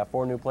Zabrowski, and we got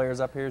 4 new players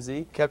up here,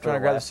 Z. Kept trying to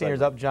grab the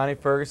seniors up. Johnny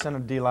Ferguson, a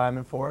D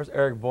lineman for us.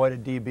 Eric Boyd, a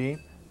DB.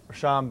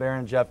 Rashawn Barron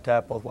and Jeff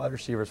Tapp, both wide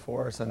receivers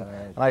for us. And,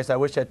 and like I said, I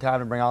wish I had time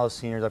to bring all the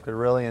seniors up, because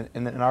really,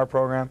 in our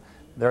program,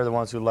 they're the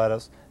ones who led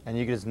us. And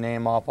you can just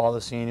name off all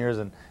the seniors,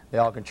 and they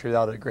all contributed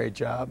out a great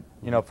job,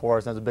 you know, for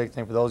us. And that's a big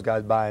thing for those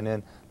guys buying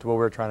in to what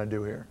we're trying to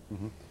do here.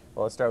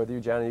 Well, let's start with you,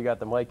 Johnny. You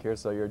got the mic here,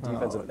 so you're a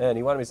defensive end.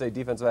 He wanted me to say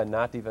defensive end,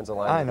 not defensive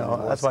line. I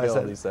know. That's why I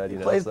said, he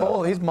plays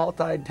both. He's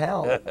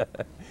multi-talented.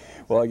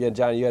 Well, again,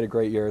 Johnny, you had a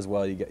great year as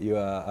well. You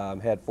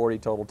had 40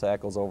 total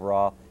tackles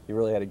overall. You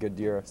really had a good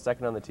year.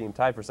 Second on the team,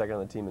 tied for second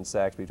on the team in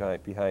sacks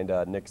behind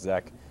Nick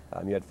Zeck.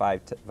 You had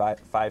five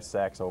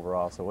sacks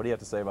overall. So what do you have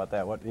to say about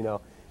that? What, you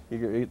know,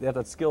 you have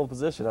that skilled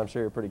position. I'm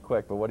sure you're pretty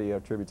quick, but what do you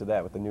attribute to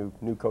that with the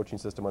new coaching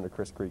system under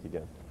Chris Creek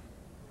again?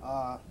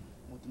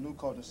 With the new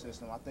coaching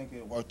system, I think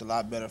it worked a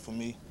lot better for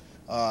me,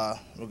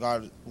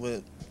 compared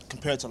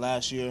to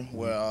last year,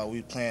 where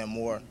we playing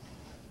more,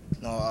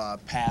 you know,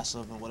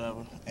 passive and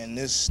whatever. And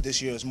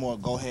this year is more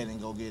go ahead and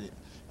go get it. You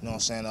know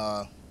what I'm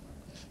saying?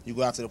 You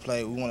go after the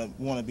play. We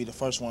want to be the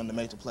first one to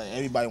make the play.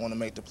 Everybody want to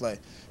make the play,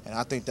 and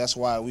I think that's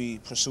why we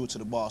pursued to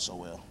the ball so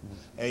well.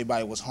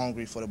 Everybody was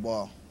hungry for the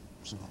ball.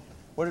 So.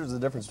 What is the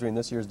difference between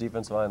this year's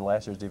defensive line and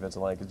last year's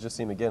defensive line? Because it just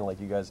seemed, again, like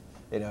you guys,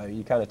 you know,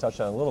 you kind of touched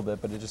on it a little bit,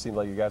 but it just seemed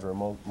like you guys were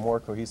a more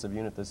cohesive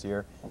unit this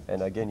year.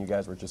 And, again, you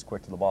guys were just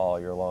quick to the ball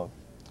all year long.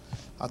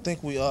 I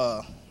think we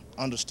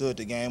understood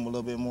the game a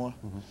little bit more.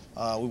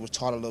 We were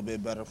taught a little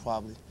bit better,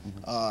 probably.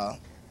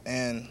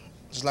 And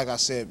just like I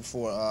said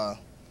before,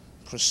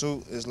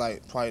 pursuit is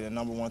like probably the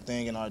 #1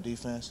 thing in our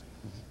defense.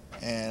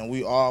 And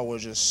we all were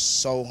just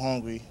so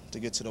hungry to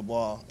get to the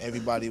ball.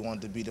 Everybody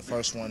wanted to be the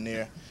first one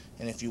there.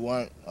 And if you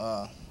weren't,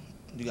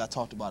 you got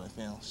talked about in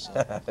film. So.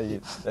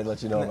 They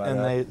let you know about that.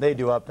 And they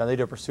do they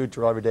do a pursuit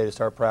drill every day to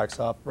start practice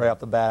up right off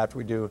the bat after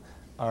we do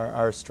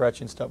our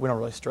stretching stuff. We don't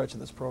really stretch in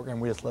this program.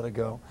 We just let it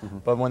go.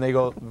 But when they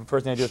go, the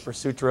first thing they do is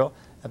pursuit drill.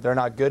 If they're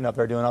not good enough,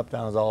 they're doing up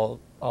downs all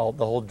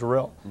the whole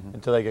drill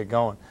until they get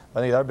going. But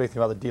I think the other big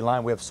thing about the D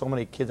line, we have so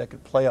many kids that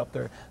could play up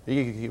there that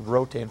you can keep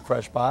rotating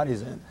fresh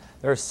bodies in.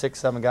 There are 6,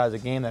 7 guys a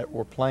game that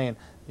we're playing.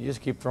 You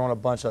just keep throwing a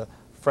bunch of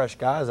fresh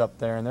guys up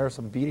there, and there are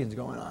some beatings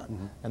going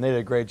on. And they did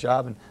a great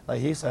job. And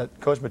like he said,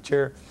 Coach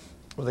Mateer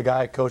was a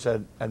guy coached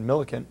at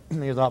Milliken. He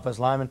was an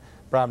offensive lineman,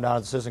 brought him down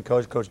as assistant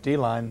coach, coached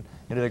D-line.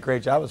 He did a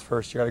great job his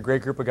first year. Had a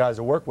great group of guys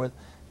to work with.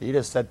 He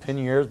just said, pin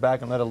your ears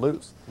back and let it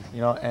loose, you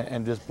know,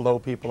 and just blow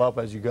people up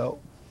as you go.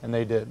 And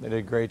they did. They did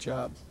a great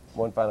job.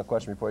 One final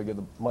question before you give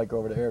the mic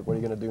over to Eric. What are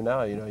you going to do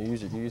now? You know, you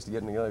used to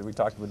getting together. We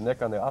talked with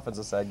Nick on the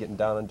offensive side, getting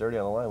down and dirty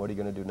on the line. What are you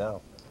going to do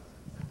now?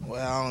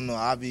 Well, I don't know.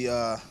 I'll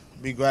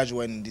be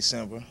graduating in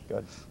December.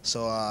 Good.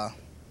 So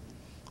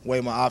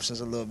weigh my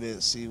options a little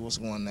bit, see what's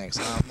going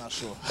next. I'm not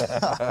sure.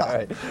 All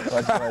right.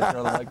 Why don't you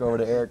throw the mic over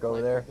to Eric over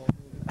there?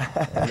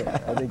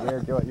 I think,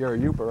 Eric, you're a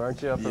Youper,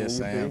 aren't you? Up Yes,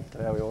 the UP? I am.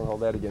 Yeah, we won't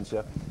hold that against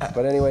you.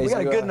 But anyways, we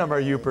got a good number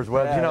of Youpers,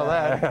 Webb. Yeah, you know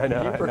that. I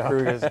know. Youper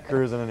crew is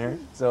cruising in here.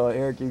 So,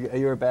 Eric,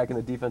 you were back in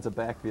the defensive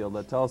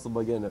backfield. Tell us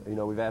again. You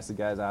know, we've asked the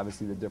guys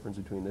obviously the difference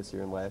between this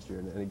year and last year,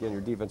 and again, your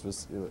defense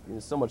was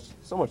so much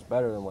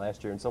better than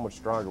last year and so much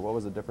stronger. What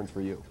was the difference for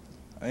you?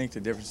 I think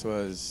the difference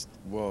was,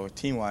 well,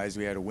 team-wise,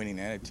 we had a winning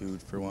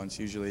attitude for once.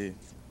 Usually,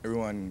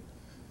 everyone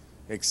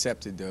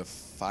accepted the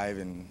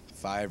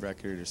 5-5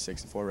 record or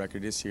 6-4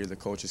 record. This year, the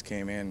coaches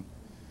came in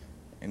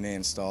and they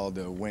installed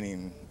a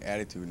winning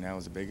attitude, and that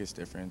was the biggest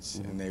difference.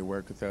 And they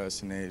worked with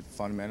us, and they had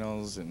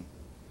fundamentals, and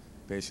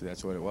basically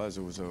that's what it was.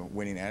 It was a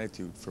winning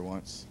attitude for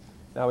once.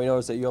 Now we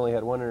noticed that you only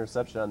had 1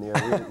 interception on the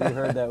year. We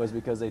heard that was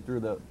because they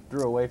threw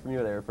away from you.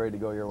 They were afraid to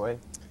go your way.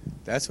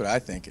 That's what I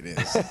think it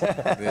is.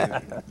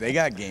 they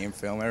got game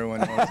film. Everyone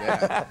knows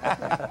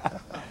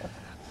that.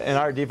 In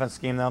our defense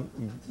scheme, now,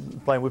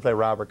 we play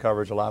robber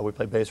coverage a lot. We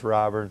play base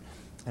robber,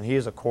 and he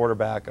is a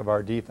quarterback of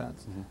our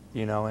defense,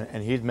 you know,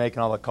 and he's making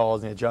all the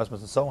calls and the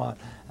adjustments and so on.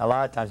 And a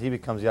lot of times he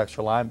becomes the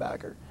extra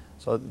linebacker.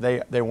 So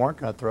they weren't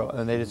going to throw,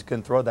 and they just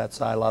couldn't throw that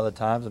side a lot of the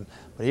times.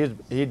 But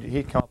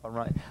he'd come up on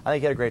run. I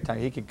think he had a great time.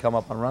 He could come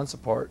up on run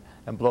support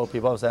and blow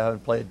people up, so having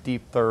to play a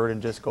deep third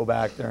and just go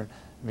back there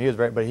He was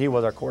but he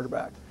was our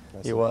quarterback.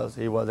 He was,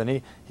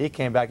 and he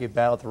came back. He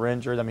battled through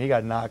injuries. I mean, he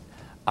got knocked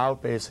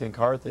out basically in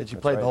Carthage. He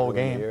played the whole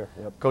game.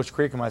 Yep. Coach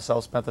Creek and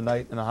myself spent the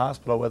night in the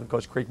hospital with him.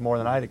 Coach Creek more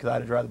than I did because I had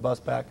to drive the bus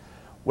back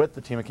with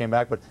the team and came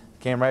back, but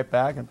came right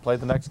back and played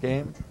the next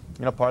game.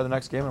 Part of the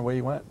next game, and away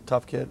he went.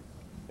 Tough kid.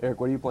 Eric,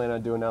 what are you planning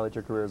on doing now that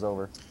your career is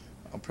over?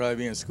 I'll probably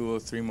be in school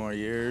 3 more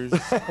years.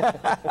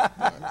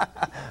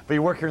 But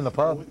you work here in the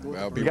pub.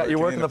 You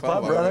work in the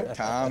pub, brother.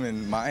 Tom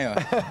and Maya,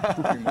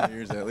 3 more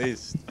years at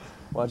least.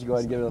 Why don't you go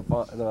ahead and give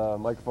the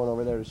microphone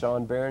over there to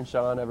Sean Barron.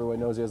 Sean, everyone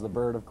knows he has the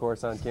bird, of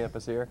course, on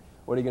campus here.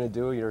 What are you going to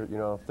do?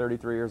 You're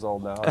 33 years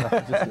old now.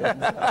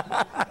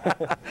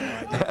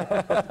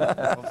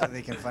 Hopefully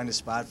they can find a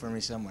spot for me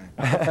somewhere.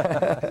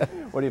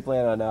 What do you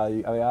plan on now? I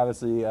mean,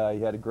 obviously,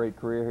 you had a great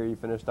career here. You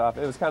finished off.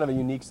 It was kind of a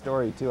unique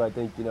story, too. I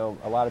think,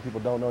 a lot of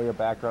people don't know your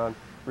background.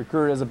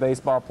 Recruited as a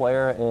baseball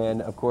player,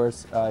 and, of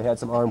course, you had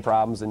some arm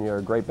problems, and you're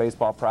a great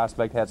baseball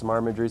prospect, had some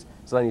arm injuries.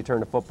 So then you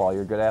turned to football.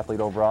 You're a good athlete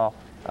overall.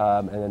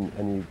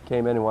 And you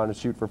came in and wanted to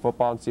shoot for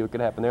football and see what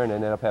could happen there, and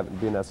ended up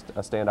being a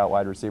standout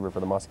wide receiver for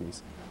the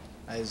Muskies.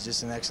 It was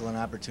just an excellent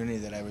opportunity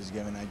that I was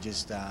given.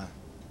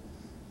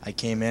 I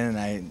came in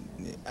and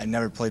I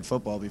never played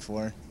football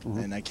before,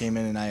 and I came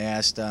in and I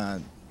asked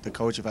the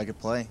coach if I could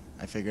play.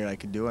 I figured I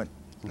could do it,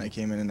 and I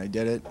came in and I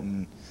did it.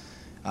 And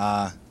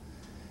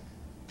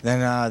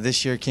then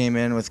this year came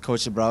in with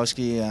Coach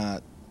Zabrowski.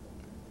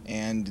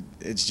 And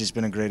it's just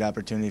been a great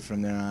opportunity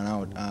from there on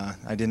out.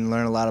 I didn't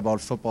learn a lot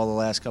about football the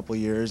last couple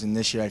of years, and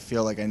this year I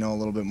feel like I know a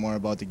little bit more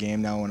about the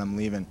game now when I'm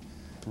leaving.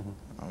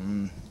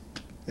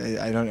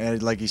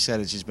 Like you said,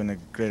 it's just been a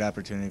great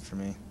opportunity for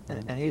me.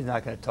 And he's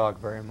not going to talk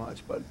very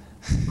much, but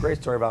great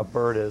story about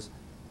Bird is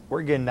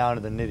we're getting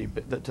down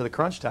to the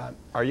crunch time.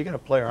 Are you going to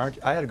play or aren't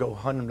you? I had to go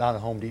hunt him down to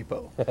Home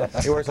Depot.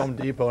 He works Home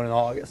Depot in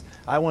August.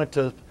 I went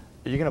to,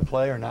 are you going to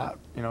play or not?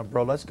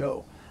 Bro, let's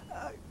go.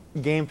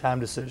 Game time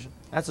decision.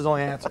 That's his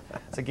only answer.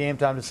 It's a game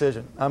time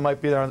decision. I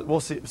might be there. We'll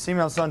see me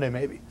on Sunday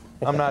maybe.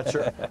 I'm not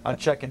sure. On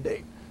check-in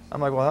date.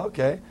 I'm like, well,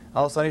 okay.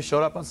 All of a sudden he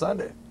showed up on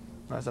Sunday.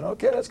 And I said,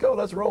 okay, let's go,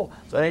 let's roll.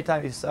 So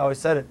anytime he always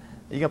said it,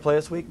 you gonna play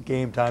this week?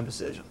 Game time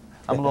decision.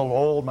 I'm a little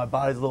old, my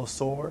body's a little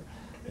sore,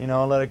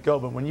 let it go.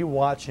 But when you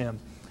watch him,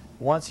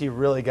 once he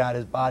really got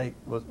his body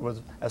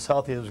was as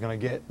healthy as it was gonna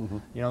get,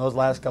 those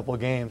last couple of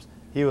games,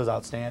 he was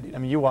outstanding. I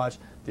mean, you watch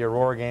the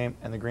Aurora game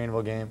and the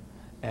Greenville game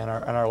and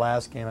our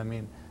last game, I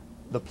mean,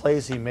 the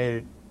plays he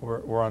made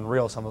were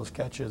unreal, some of those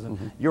catches.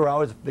 And you were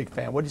always a big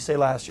fan. What did you say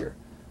last year?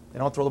 They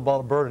don't throw the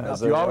ball to Bird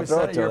enough. You always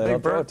said it. You're a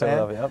big Bird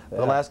fan. But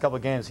the last couple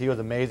of games, he was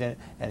amazing.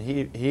 And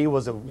he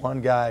was the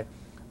one guy,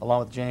 along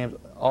with James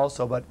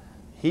also, but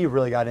he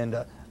really got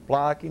into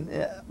blocking. By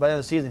the end of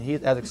the season,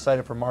 he's as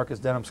excited for Marcus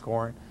Denham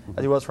scoring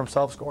as he was for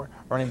himself scoring,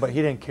 running, but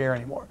he didn't care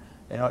anymore.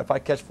 If I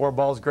catch 4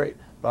 balls, great,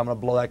 but I'm going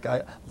to blow that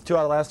guy. 2 out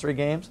of the last 3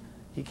 games,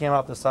 he came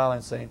off the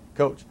sideline saying,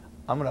 Coach,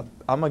 I'm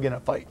gonna get in a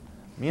fight.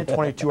 Me and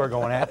 22 are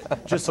going at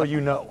it, just so you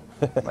know.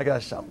 My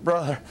gosh,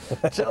 brother,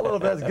 chill a little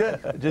bit.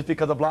 That's good, just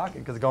because of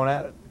blocking, because going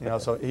at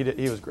it. So he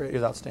was great. He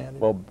was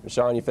outstanding. Well,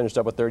 Sean, you finished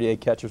up with 38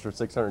 catches for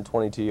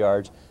 622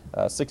 yards,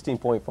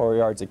 16.4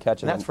 yards a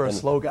catch. And that's for a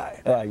slow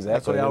guy. Yeah, exactly.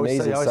 That's what I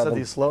always say. I always said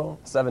he's slow.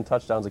 7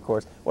 touchdowns, of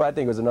course. What I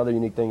think was another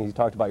unique thing, you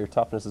talked about your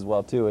toughness as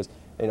well, too, is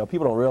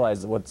people don't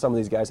realize what some of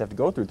these guys have to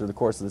go through the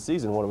course of the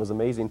season. When it was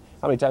amazing,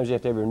 how many times you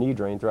have to have your knee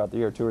drained throughout the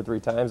year, 2 or 3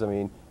 times. I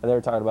mean, and they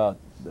were talking about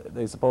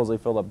they supposedly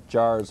filled up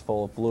jars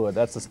full of fluid.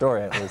 That's the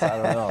story, at least.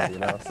 I don't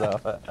know,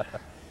 So,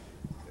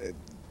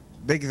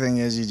 big thing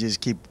is you just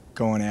keep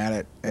going at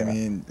it. I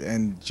mean,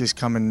 and just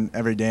coming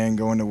every day and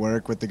going to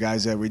work with the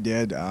guys that we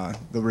did. The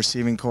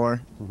receiving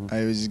corps.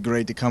 It was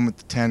great to come with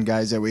the 10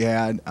 guys that we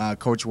had.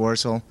 Coach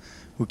Warsel,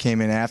 who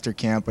came in after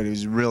camp, but he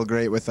was real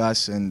great with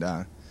us, and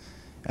I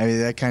mean,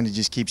 that kind of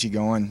just keeps you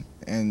going,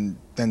 and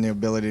then the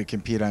ability to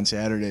compete on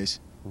Saturdays.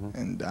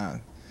 And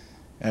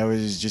it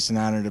was just an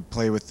honor to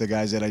play with the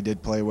guys that I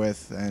did play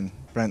with, and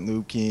Brent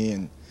Lupke,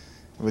 and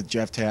with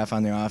Jeff Taff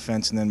on the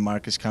offense, and then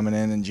Marcus coming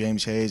in, and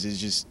James Hayes is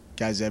just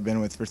guys that I've been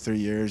with for 3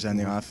 years on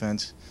the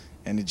offense.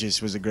 And it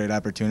just was a great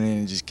opportunity,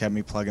 and it just kept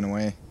me plugging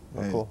away.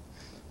 Oh, cool.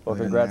 Well,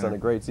 congrats on a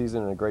great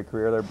season and a great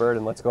career there, Bird,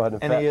 and let's go ahead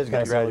and he is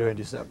going to graduate in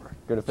December.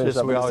 Going to finish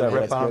up in December. We always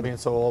rip on him being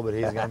so old, but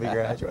he's going to be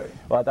graduating.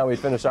 Well, I thought we'd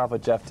finish off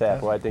with Jeff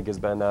Tapp, who I think has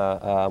been,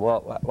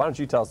 well, why don't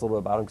you tell us a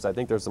little bit about him, because I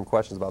think there's some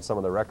questions about some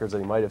of the records that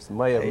he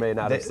may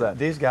not have set.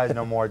 These guys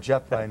know more.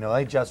 Jeff probably knows.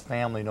 I think Jeff's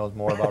family knows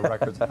more about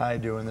records than I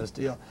do in this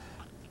deal.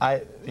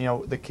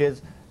 The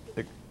kids,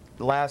 the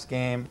last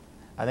game,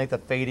 I think the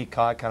fade he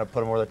caught kind of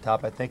put him over the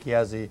top. I think he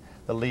has the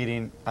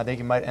leading, I think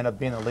he might end up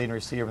being the leading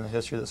receiver in the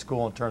history of the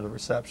school in terms of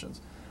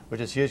receptions, which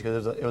is huge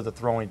because it was a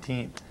throwing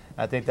team.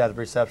 I think that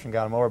reception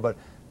got him over. But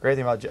great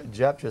thing about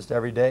Jeff, just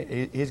every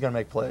day, he's going to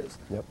make plays.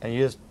 Yep.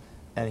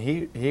 And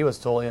he was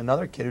totally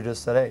another kid who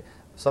just said, hey,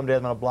 someday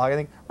I'm going to block. I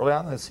think early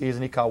on in the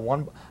season he caught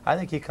one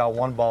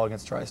ball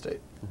against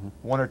Tri-State,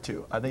 1 or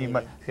 2. I think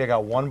he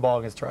got 1 ball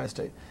against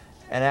Tri-State.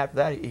 And after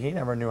that, he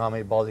never knew how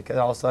many balls he caught.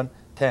 All of a sudden,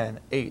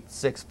 10, 8,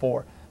 6,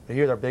 4. But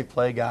he was our big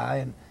play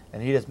guy,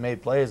 and he just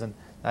made plays. And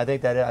And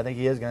I think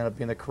he is going to end up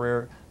being the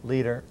career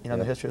leader, in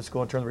the history of the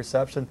school in terms of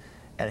reception.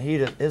 And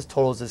his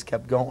totals just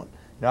kept going.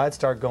 I'd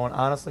start going,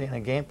 honestly, in a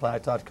game plan. I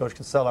talked to Coach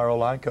Kinsella, our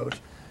O-line coach,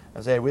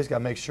 and say, hey, we just got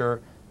to make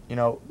sure,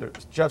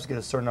 Jeff's get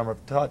a certain number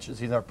of touches.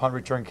 He's our punt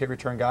return, kick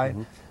return guy.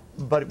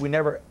 But we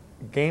never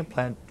game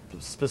plan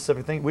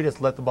specific things. We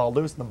just let the ball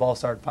loose, and the ball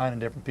started finding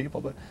different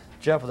people. But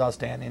Jeff was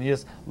outstanding. And you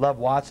just love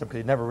watching him because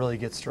he never really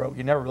gets stroked.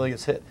 He never really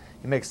gets hit.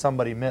 He makes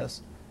somebody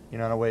miss,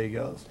 and away he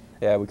goes.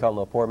 Yeah, we call him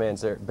the poor man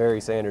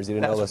Barry Sanders. You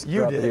didn't know this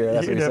throughout the year.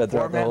 That's what he said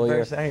throughout the whole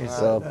year.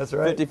 So that's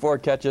right. 54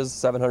 catches,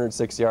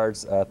 706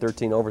 yards,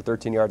 over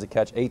 13 yards a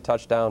catch, 8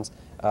 touchdowns,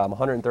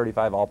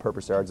 135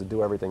 all-purpose yards. To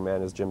do everything,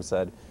 man, as Jim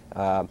said.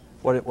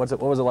 What was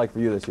it like for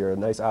you this year?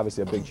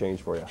 Obviously a big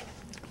change for you.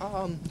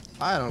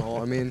 I don't know.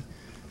 I mean,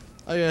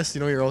 I guess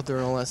you're out there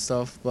and all that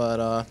stuff.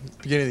 But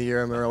beginning of the year,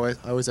 I remember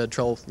I always had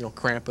trouble,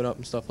 cramping up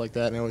and stuff like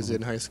that, and I always did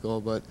in high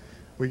school. But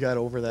we got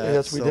over that.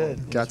 Yes, we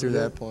did. Got through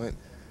that point.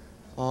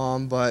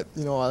 But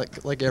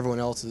like everyone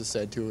else has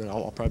said too, and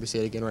I'll probably say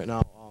it again right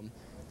now,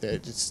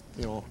 that it's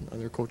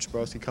under Coach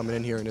Jabrowski coming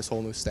in here and this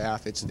whole new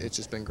staff, it's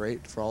just been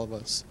great for all of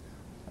us.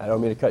 I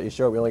don't mean to cut you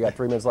short. We only got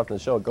 3 minutes left in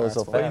the show. It goes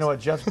so fast. Well, you know what,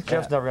 Jeff's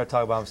never going to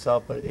talk about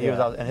himself, but he was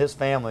out, and his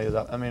family is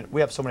out. I mean,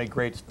 we have so many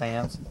great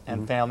fans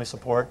and family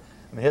support.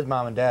 I mean, his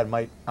mom and dad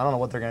I don't know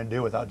what they're going to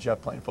do without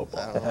Jeff playing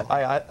football.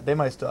 They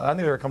might still. I think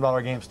they're going to come to all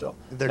our games still.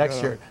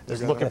 Next year,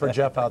 just looking for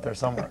Jeff out there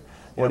somewhere.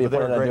 What are you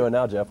planning on doing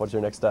now, Jeff? What's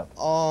your next step?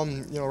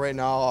 Right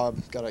now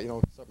I've got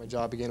to start my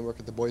job again, work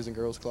at the Boys and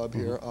Girls Club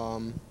here.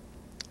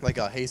 Like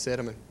Hay said,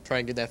 I'm gonna try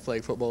and get that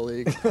flag football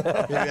league.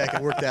 Maybe I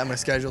can work that in my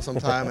schedule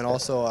sometime, and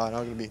also I'm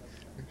gonna be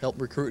help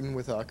recruiting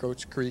with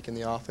Coach Creek in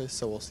the office.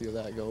 So we'll see how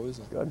that goes.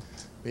 Good.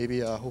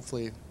 Maybe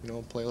hopefully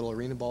play a little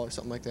arena ball or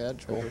something like that.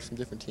 Try to work some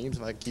different teams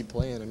if I keep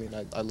playing. I mean,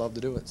 I'd love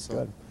to do it. So.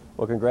 Good.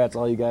 Well, congrats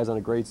all you guys on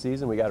a great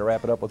season. We got to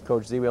wrap it up with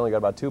Coach Z. We only got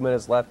about 2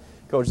 minutes left.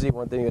 Coach Z,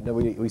 one thing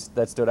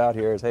that stood out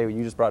here is, hey,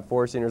 you just brought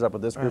 4 seniors up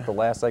with this group. The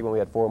last segment we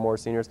had 4 more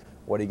seniors.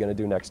 What are you going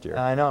to do next year?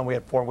 I know, and we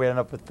had 4. We ended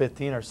up with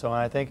 15 or so. And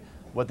I think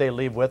what they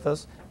leave with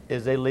us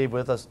is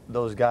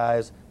those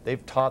guys.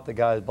 They've taught the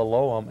guys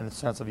below them in the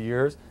sense of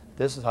years.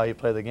 This is how you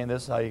play the game.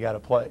 This is how you got to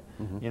play.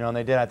 And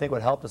they did. I think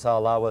what helped us out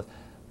a lot was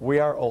we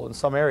are old in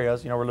some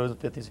areas. We're losing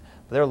 50s,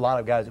 but there are a lot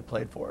of guys who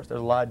played for us.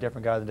 There's a lot of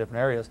different guys in different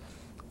areas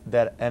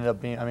that ended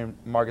up being,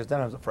 Marcus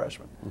Denham's a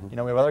freshman. We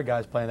have other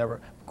guys playing there.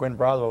 Quinn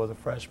Broswell was a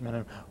freshman,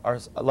 and our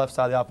left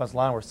side of the offensive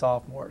line were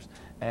sophomores.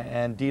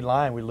 And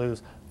D-line, we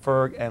lose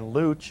Ferg and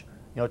Luch,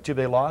 2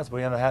 big losses, but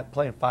we ended up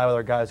playing 5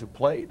 other guys who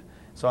played.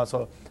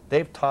 So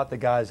they've taught the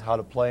guys how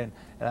to play.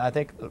 And I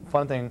think the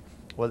fun thing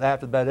was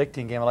after the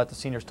Benedictine game, I let the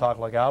seniors talk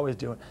like I always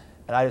do,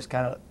 and I just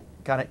kind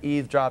of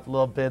eavesdropped a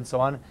little bit and so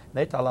on. And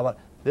they talked a lot about,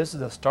 this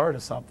is the start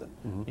of something.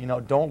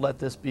 Don't let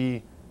this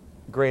be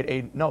grade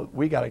 8. No,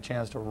 we got a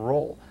chance to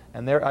roll.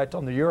 And I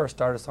told them, you're a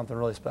start of something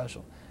really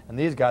special. And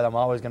these guys, I'm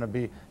always going to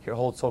be here,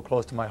 hold so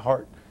close to my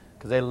heart,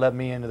 because they let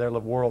me into their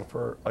world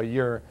for a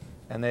year,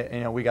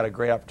 and we got a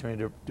great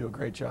opportunity to do a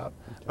great job.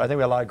 But I think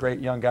we have a lot of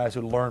great young guys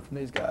who learn from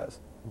these guys.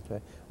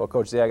 Okay. Well,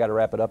 Coach Z, I got to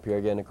wrap it up here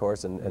again, of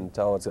course, and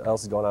tell what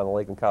else is going on the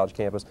Lakeland College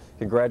campus.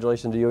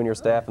 Congratulations to you and your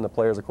staff and the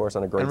players, of course,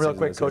 on a great season. And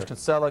real quick, Coach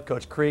Kinsella,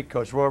 Coach Creek,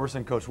 Coach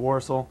Roberson, Coach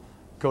Warsaw,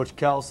 Coach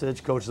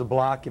Kelsich, Coach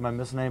Zablock, am I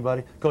missing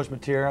anybody? Coach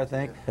Mateer, I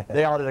think.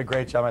 They all did a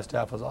great job. My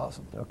staff was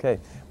awesome. Okay.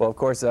 Well, of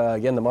course,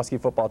 again, the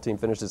Muskie football team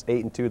finishes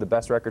 8-2, the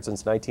best record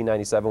since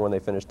 1997 when they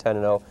finished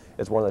 10-0.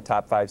 It's one of the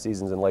top 5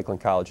 seasons in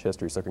Lakeland College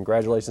history. So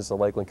congratulations to the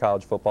Lakeland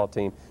College football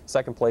team.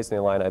 2nd place in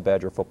the Illini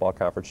Badger Football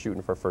Conference,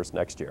 shooting for first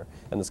next year,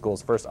 and the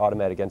school's first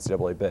automatic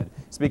NCAA bid.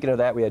 Speaking of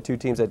that, we had 2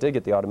 teams that did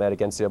get the automatic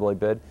NCAA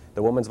bid.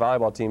 The women's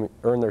volleyball team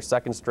earned their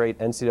 2nd straight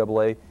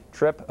NCAA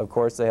trip. Of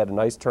course, they had a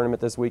nice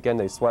tournament this weekend.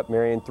 They swept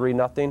Marion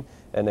 3-0,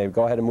 and they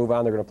go ahead and move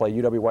on. They're going to play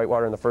UW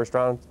Whitewater in the first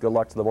round. Good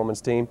luck to the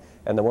women's team.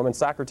 And the women's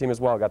soccer team as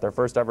well got their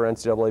first ever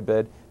NCAA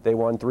bid. They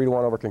won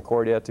 3-1 over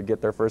Concordia to get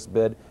their first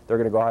bid. They're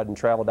going to go ahead and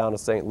travel down to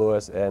St.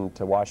 Louis and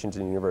to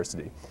Washington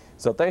University.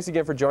 So thanks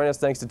again for joining us.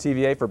 Thanks to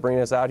TVA for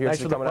bringing us out here.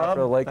 Thanks for coming out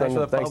for the Lakeland.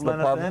 Thanks to the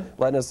pub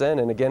letting us in.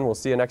 And again, we'll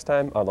see you next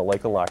time on the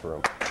Lakeland Locker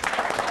Room.